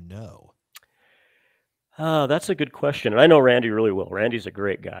anyone you know? That's a good question. And I know Randy really well. Randy's a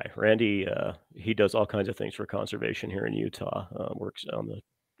great guy. Randy, he does all kinds of things for conservation here in Utah. Works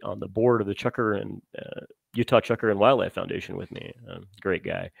on the board of the Chukar and Utah Chukar and Wildlife Foundation with me. Great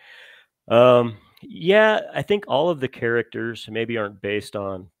guy. I think all of the characters maybe aren't based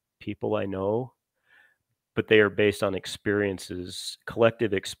on people I know, but they are based on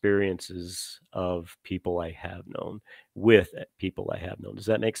collective experiences of people I have known with people I have known. Does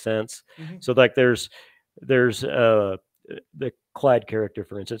that make sense? Mm-hmm. So like there's the Clyde character,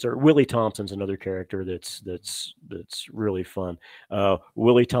 for instance, or Willie Thompson's another character that's really fun.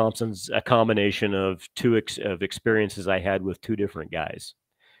 Willie Thompson's a combination of of experiences I had with two different guys,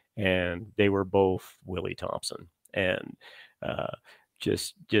 and they were both Willie Thompson, and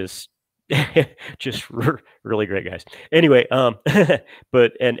just just really great guys. Anyway,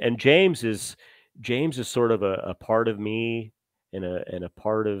 but and James is sort of a part of me and a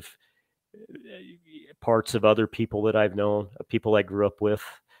part of parts of other people that I've known, people I grew up with.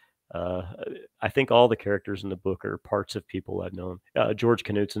 I think all the characters in the book are parts of people I've known. George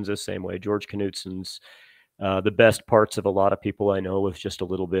Knudsen's the same way. George Knudsen's the best parts of a lot of people I know, with just a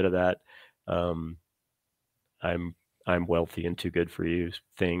little bit of that I'm wealthy and too good for you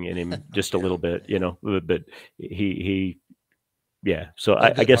thing in him, just a little bit, you know. But he yeah. So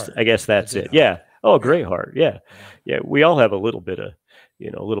I guess that's it. Heart. Yeah. Oh, great heart. Yeah. Yeah. We all have a little bit of, you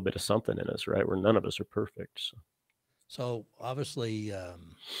know, a little bit of something in us, right? Where none of us are perfect. So obviously,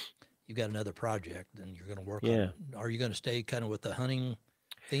 you've got another project, and you're going to work on. Are you going to stay kind of with the hunting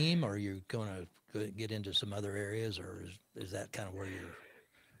theme, or are you going to get into some other areas, or is that kind of where your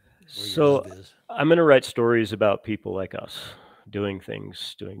love is? I'm going to write stories about people like us doing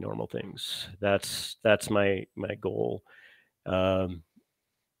things, doing normal things. That's my goal. The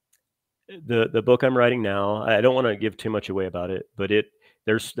book I'm writing now, I don't want to give too much away about it, but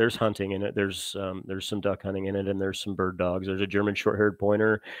there's hunting in it. There's some duck hunting in it, and there's some bird dogs. There's a German short-haired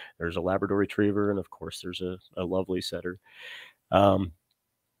pointer. There's a Labrador retriever, and of course there's a lovely setter.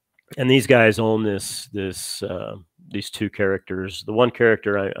 And these guys own these two characters. The one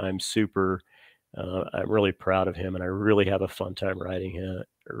character I'm really proud of him, and I really have a fun time writing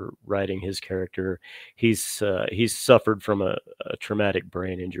his character. He's suffered from a traumatic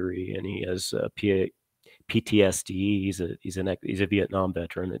brain injury, and he has PTSD. He's a Vietnam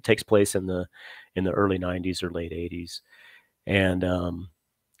veteran. It takes place in the early 90s or late 80s, and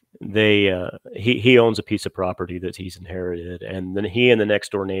he owns a piece of property that he's inherited, and then he and the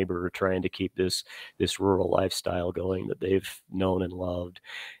next door neighbor are trying to keep this rural lifestyle going that they've known and loved,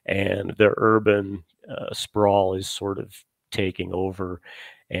 and the urban sprawl is sort of taking over,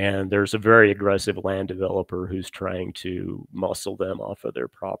 and there's a very aggressive land developer who's trying to muscle them off of their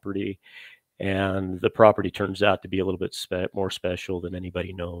property, and the property turns out to be a little bit more special than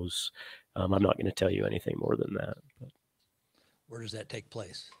anybody knows. I'm not going to tell you anything more than that. But where does that take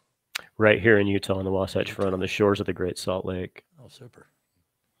place? Right here in Utah on the Wasatch Front, on the shores of the Great Salt Lake. Oh, super.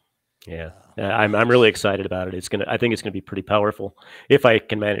 Yeah. I'm really excited about it. I think it's gonna be pretty powerful if I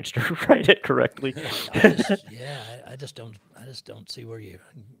can manage to write it correctly. I just don't see where you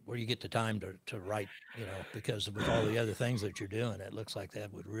get the time to write, you know, because with all the other things that you're doing, it looks like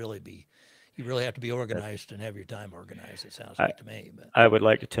that would really be, you really have to be organized and have your time organized, it sounds like to me. But I would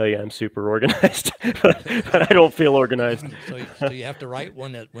like to tell you I'm super organized, but I don't feel organized. So you have to write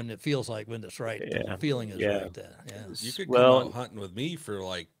when it feels like, when it's right. The feeling is right. You could come out hunting with me for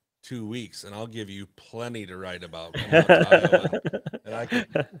like 2 weeks, and I'll give you plenty to write about. And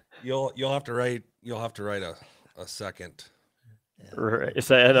you'll have to write a second.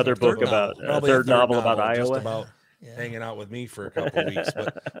 It's another book about a third novel about Iowa. Just about hanging out with me for a couple of weeks,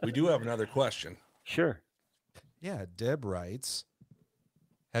 but we do have another question. Sure. Yeah, Deb writes,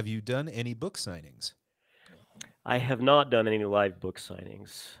 have you done any book signings? I have not done any live book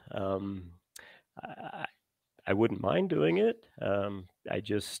signings. I wouldn't mind doing it. I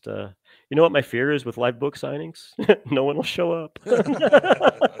just, you know what my fear is with live book signings? No one will show up.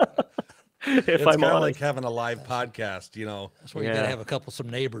 It's kind of like having a live podcast, you know. That's where you got to have some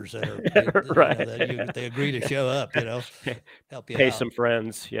neighbors that are right. You know, they agree to show up, you know, help you pay out. Some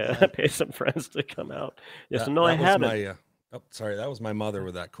friends, pay some friends to come out. Yes, no, I haven't. Sorry, that was my mother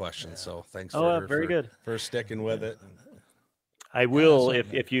with that question. So thanks for sticking with it. I will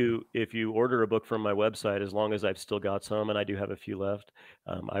if you order a book from my website, as long as I've still got some, and I do have a few left.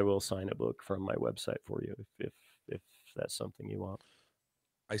 I will sign a book from my website for you if that's something you want.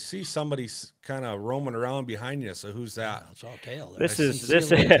 I see somebody kind of roaming around behind you. So who's that? It's all tail. This is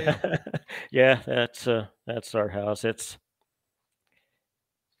yeah. That's our house. It's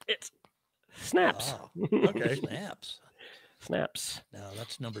Snaps. Oh, okay, Snaps. No,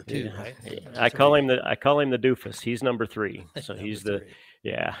 that's number 2, right? I call him the doofus. He's number 3. So he's three.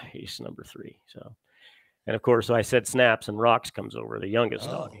 He's number 3. So, and of course, I said Snaps, and Rocks comes over, the youngest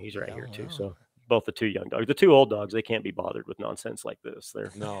dog. He's right here too. So both the 2 young dogs, the 2 old dogs, they can't be bothered with nonsense like this.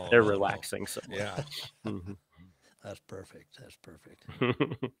 They're relaxing. So yeah, that's perfect.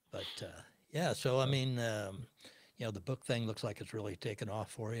 But so I mean, you know, the book thing looks like it's really taken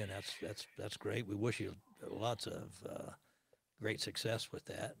off for you, and that's great. We wish you lots of great success with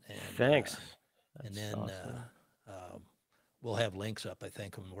that. And thanks. And then awesome. We'll have links up, I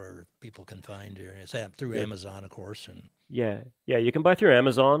think, on where people can find you. It's through Amazon, of course. And yeah, you can buy through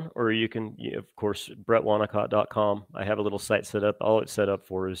Amazon, or you can, of course, BretWonnacott.com. I have a little site set up. All it's set up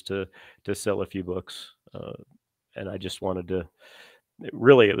for is to sell a few books, and I just wanted to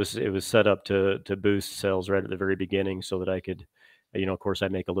really it was set up to boost sales right at the very beginning so that I could, of course I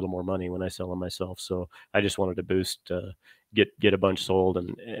make a little more money when I sell them myself. So I just wanted to boost, get a bunch sold.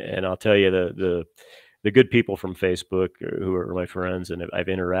 And I'll tell you, the good people from Facebook who are my friends and I've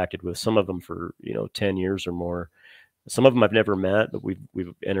interacted with, some of them for 10 years or more. Some of them I've never met, but we've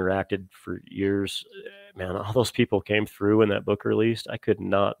interacted for years. Man, all those people came through when that book released. I could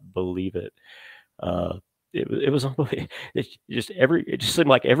not believe it. Uh, it was unbelievable. It just seemed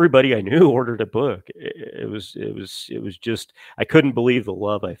like everybody I knew ordered a book. It was just, I couldn't believe the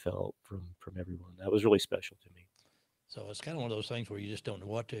love I felt from everyone. That was really special to me. So it's kind of one of those things where you just don't know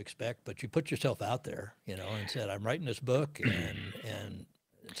what to expect, but you put yourself out there, and said, I'm writing this book, and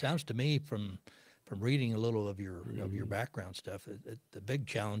it sounds to me from reading a little of your background stuff, the big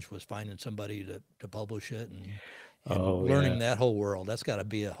challenge was finding somebody to publish it and learning that whole world. That's got to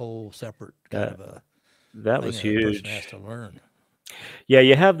be a whole separate kind of a that thing was that huge. a person has to learn. Yeah,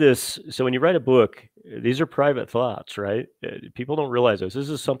 you have this. So when you write a book, these are private thoughts, right? People don't realize this. This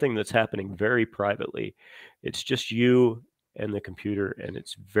is something that's happening very privately. It's just you and the computer, and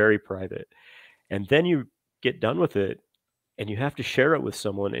it's very private. And then you get done with it, and you have to share it with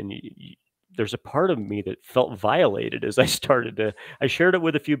someone. And there's a part of me that felt violated as I shared it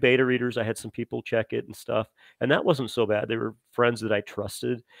with a few beta readers. I had some people check it and stuff, and that wasn't so bad. They were friends that I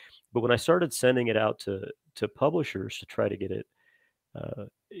trusted. But when I started sending it out to publishers to try to get it, uh,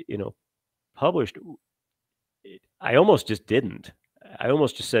 published, I almost just didn't. I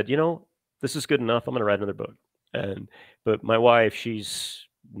almost just said, this is good enough. I'm going to write another book. But my wife, she's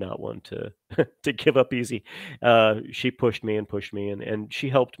not one to to give up easy. She pushed me and she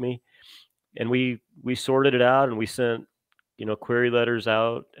helped me, and we sorted it out, and we sent query letters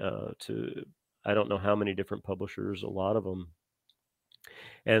out to I don't know how many different publishers, a lot of them.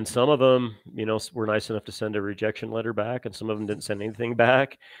 And some of them, were nice enough to send a rejection letter back, and some of them didn't send anything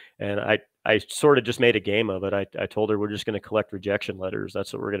back. And I sort of just made a game of it. I told her we're just going to collect rejection letters.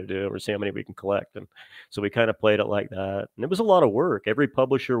 That's what we're going to do. We're see how many we can collect. And so we kind of played it like that. And it was a lot of work. Every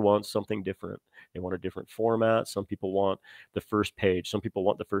publisher wants something different. They want a different format. Some people want the first page. Some people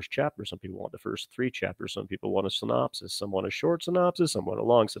want the first chapter. Some people want the first 3 chapters. Some people want a synopsis. Some want a short synopsis. Some want a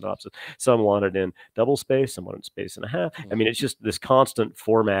long synopsis. Some want it in double space. Some want it in space and a half. I mean, it's just this constant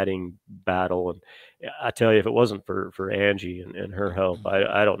formatting battle. And I tell you, if it wasn't for Angie and her help,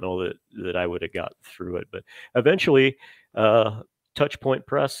 I don't know that I would have got through it. But eventually, Touchpoint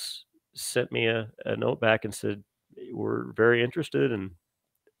Press sent me a note back and said, we're very interested. And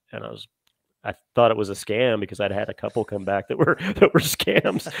I thought it was a scam because I'd had a couple come back that were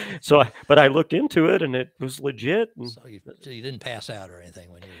scams. But I looked into it and it was legit. And So you didn't pass out or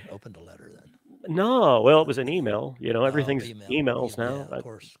anything when you opened a letter then? no, well, it was an email. Everything's emails now. Yeah, of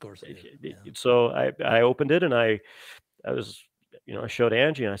course. Yeah. So I opened it and I was, I showed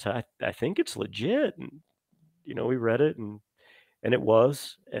Angie and I said, I think it's legit. And, we read it and it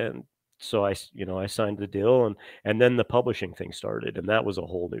was. And so I signed the deal and then the publishing thing started, and that was a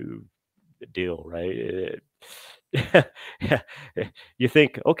whole new deal, right? You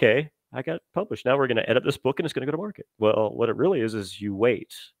think, okay, I got published. Now we're going to edit this book and it's going to go to market. Well, what it really is you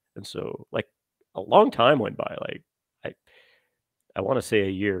wait. And so like a long time went by. Like I want to say a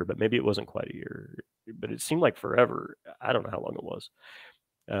year, but maybe it wasn't quite a year, but it seemed like forever. I don't know how long it was.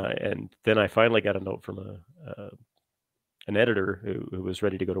 And then I finally got a note from an editor who was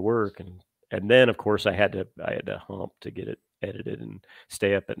ready to go to work. And then of course I had to hump to get it edited and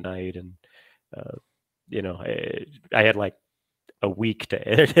stay up at night. And, I had like a week to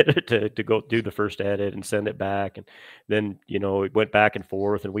edit it, to go do the first edit and send it back. And then, it went back and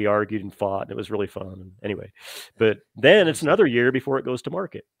forth and we argued and fought and it was really fun. And anyway, but then it's another year before it goes to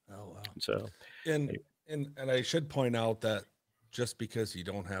market. Oh, wow. So, and I should point out that just because you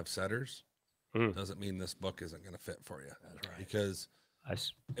don't have setters doesn't mean this book isn't going to fit for you. That's right. Because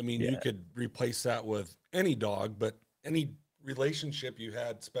you could replace that with any dog, but any relationship you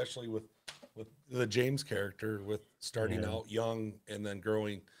had, especially with the James character, with starting out young and then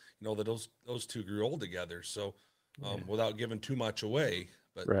growing, that those two grew old together. So without giving too much away,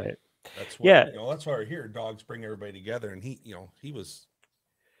 but right. That's what, that's why I hear dogs bring everybody together. And he was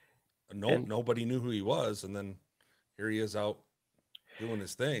nobody knew who he was. And then here he is out doing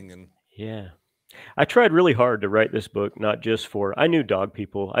his thing. And I tried really hard to write this book, not just for, I knew dog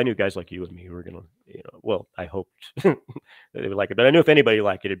people. I knew guys like you and me who were going to, well, I hoped that they would like it, but I knew if anybody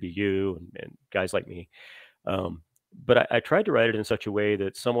liked it, it'd be you and guys like me. But I tried to write it in such a way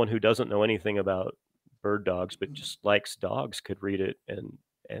that someone who doesn't know anything about bird dogs, but just likes dogs, could read it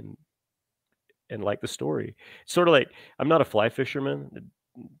and like the story. Sort of like, I'm not a fly fisherman.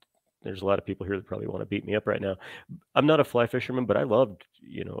 there's a lot of people here that probably want to beat me up right now. I'm not a fly fisherman, but I loved,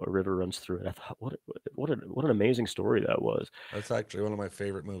 A River Runs Through It. I thought, what an amazing story that was. That's actually one of my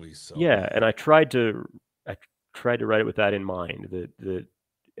favorite movies. So Yeah, and I tried to write it with that in mind.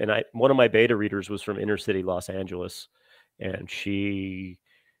 One of my beta readers was from inner city Los Angeles, and she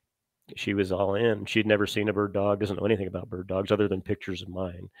was all in. She'd never seen a bird dog, doesn't know anything about bird dogs other than pictures of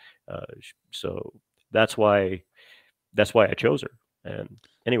mine. So that's why I chose her. And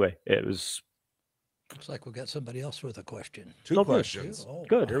anyway, it was. Looks like we got somebody else with a question. Two questions. Oh,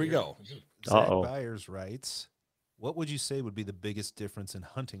 Good. Here we go. Zach Uh-oh. Byers writes, what would you say would be the biggest difference in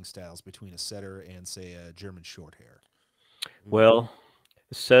hunting styles between a setter and, say, a German short hair? Well,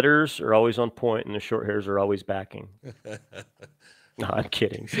 the setters are always on point, and the short hairs are always backing. No, I'm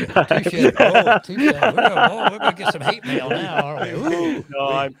kidding. Touche. Oh, touche. We're gonna get some hate mail now, aren't we? Ooh. No,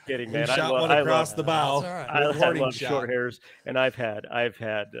 I'm kidding, man. We shot one across the bow. That's all right. I love short hairs, and I've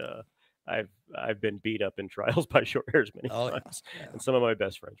been beat up in trials by short hairs many times, and some of my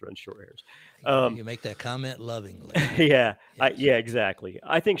best friends run short hairs. You make that comment lovingly. Yeah, yeah, exactly.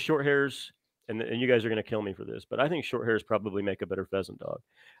 I think short hairs, and you guys are going to kill me for this, but I think short hairs probably make a better pheasant dog.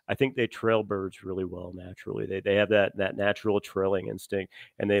 I think they trail birds really well naturally. They have that natural trailing instinct,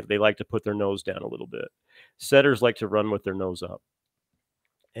 and they like to put their nose down a little bit. Setters like to run with their nose up,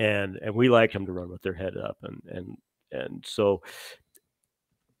 and we like them to run with their head up, and so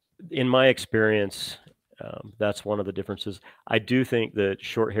in my experience, that's one of the differences. I do think that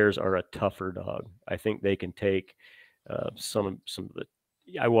short hairs are a tougher dog. I think they can take some of the.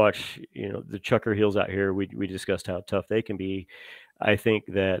 I watch, the chucker heels out here. We discussed how tough they can be. I think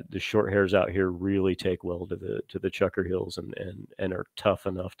that the short hairs out here really take well to the chucker heels and are tough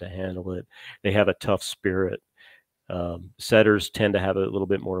enough to handle it. They have a tough spirit. Setters tend to have a little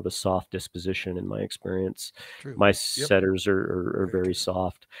bit more of a soft disposition in my experience. True. My setters are very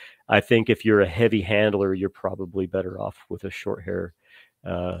soft. I think if you're a heavy handler, you're probably better off with a short hair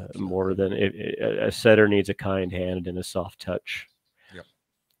more than a setter needs a kind hand and a soft touch.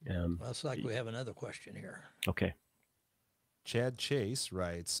 Well, it's like we have another question here. Okay. Chad Chase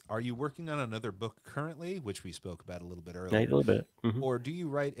writes, are you working on another book currently, which we spoke about a little bit earlier? A little bit. Mm-hmm. Or do you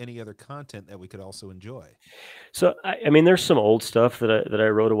write any other content that we could also enjoy? So, I mean, there's some old stuff that I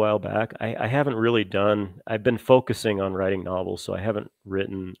wrote a while back. I haven't really done, I've been focusing on writing novels, so I haven't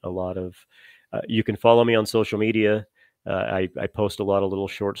written a lot of, you can follow me on social media. I post a lot of little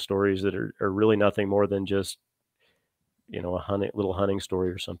short stories that are really nothing more than just, a little hunting story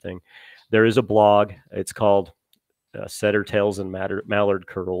or something. There is a blog. It's called Setter Tails and Mallard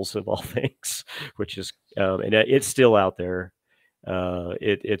Curls of all things, which is and it's still out there.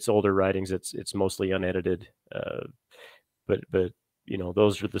 It's older writings. It's mostly unedited, but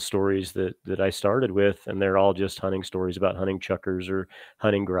those are the stories that I started with, and they're all just hunting stories about hunting chuckers or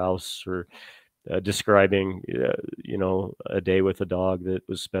hunting grouse or describing a day with a dog that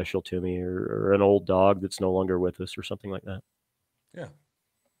was special to me, or an old dog that's no longer with us, or something like that. Yeah.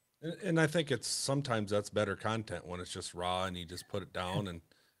 And I think sometimes that's better content when it's just raw and you just put it down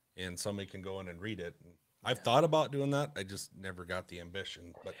and somebody can go in and read it. And I've thought about doing that. I just never got the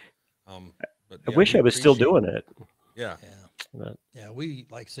ambition, but I wish I was still doing it. Yeah. Yeah. We,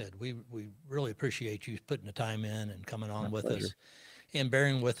 like I said, we really appreciate you putting the time in and coming on with us and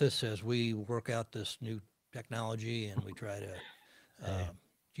bearing with us as we work out this new technology, and we try to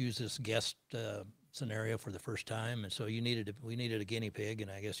use this guest scenario for the first time. And so we needed a guinea pig,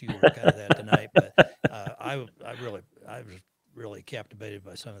 and I guess you were kind of that tonight. But I was really captivated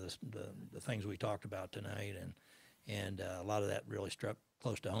by some of the things we talked about tonight, and a lot of that really struck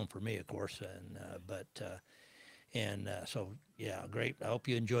close to home for me, of course. So yeah, great. I hope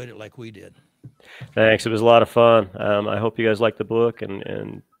you enjoyed it like we did. Thanks. It was a lot of fun. I hope you guys like the book,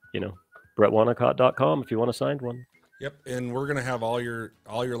 and BretWonnacott.com if you want to sign one. Yep. And we're going to have all your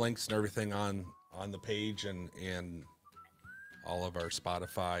links and everything on the page, and all of our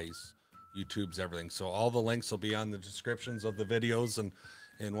Spotify's, YouTube's, everything. So all the links will be on the descriptions of the videos.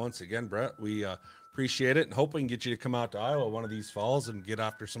 And once again, Bret, we appreciate it, and hope we can get you to come out to Iowa one of these falls and get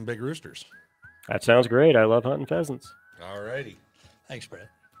after some big roosters. That sounds great. I love hunting pheasants. All righty. Thanks, Bret.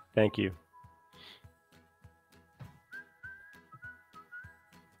 Thank you.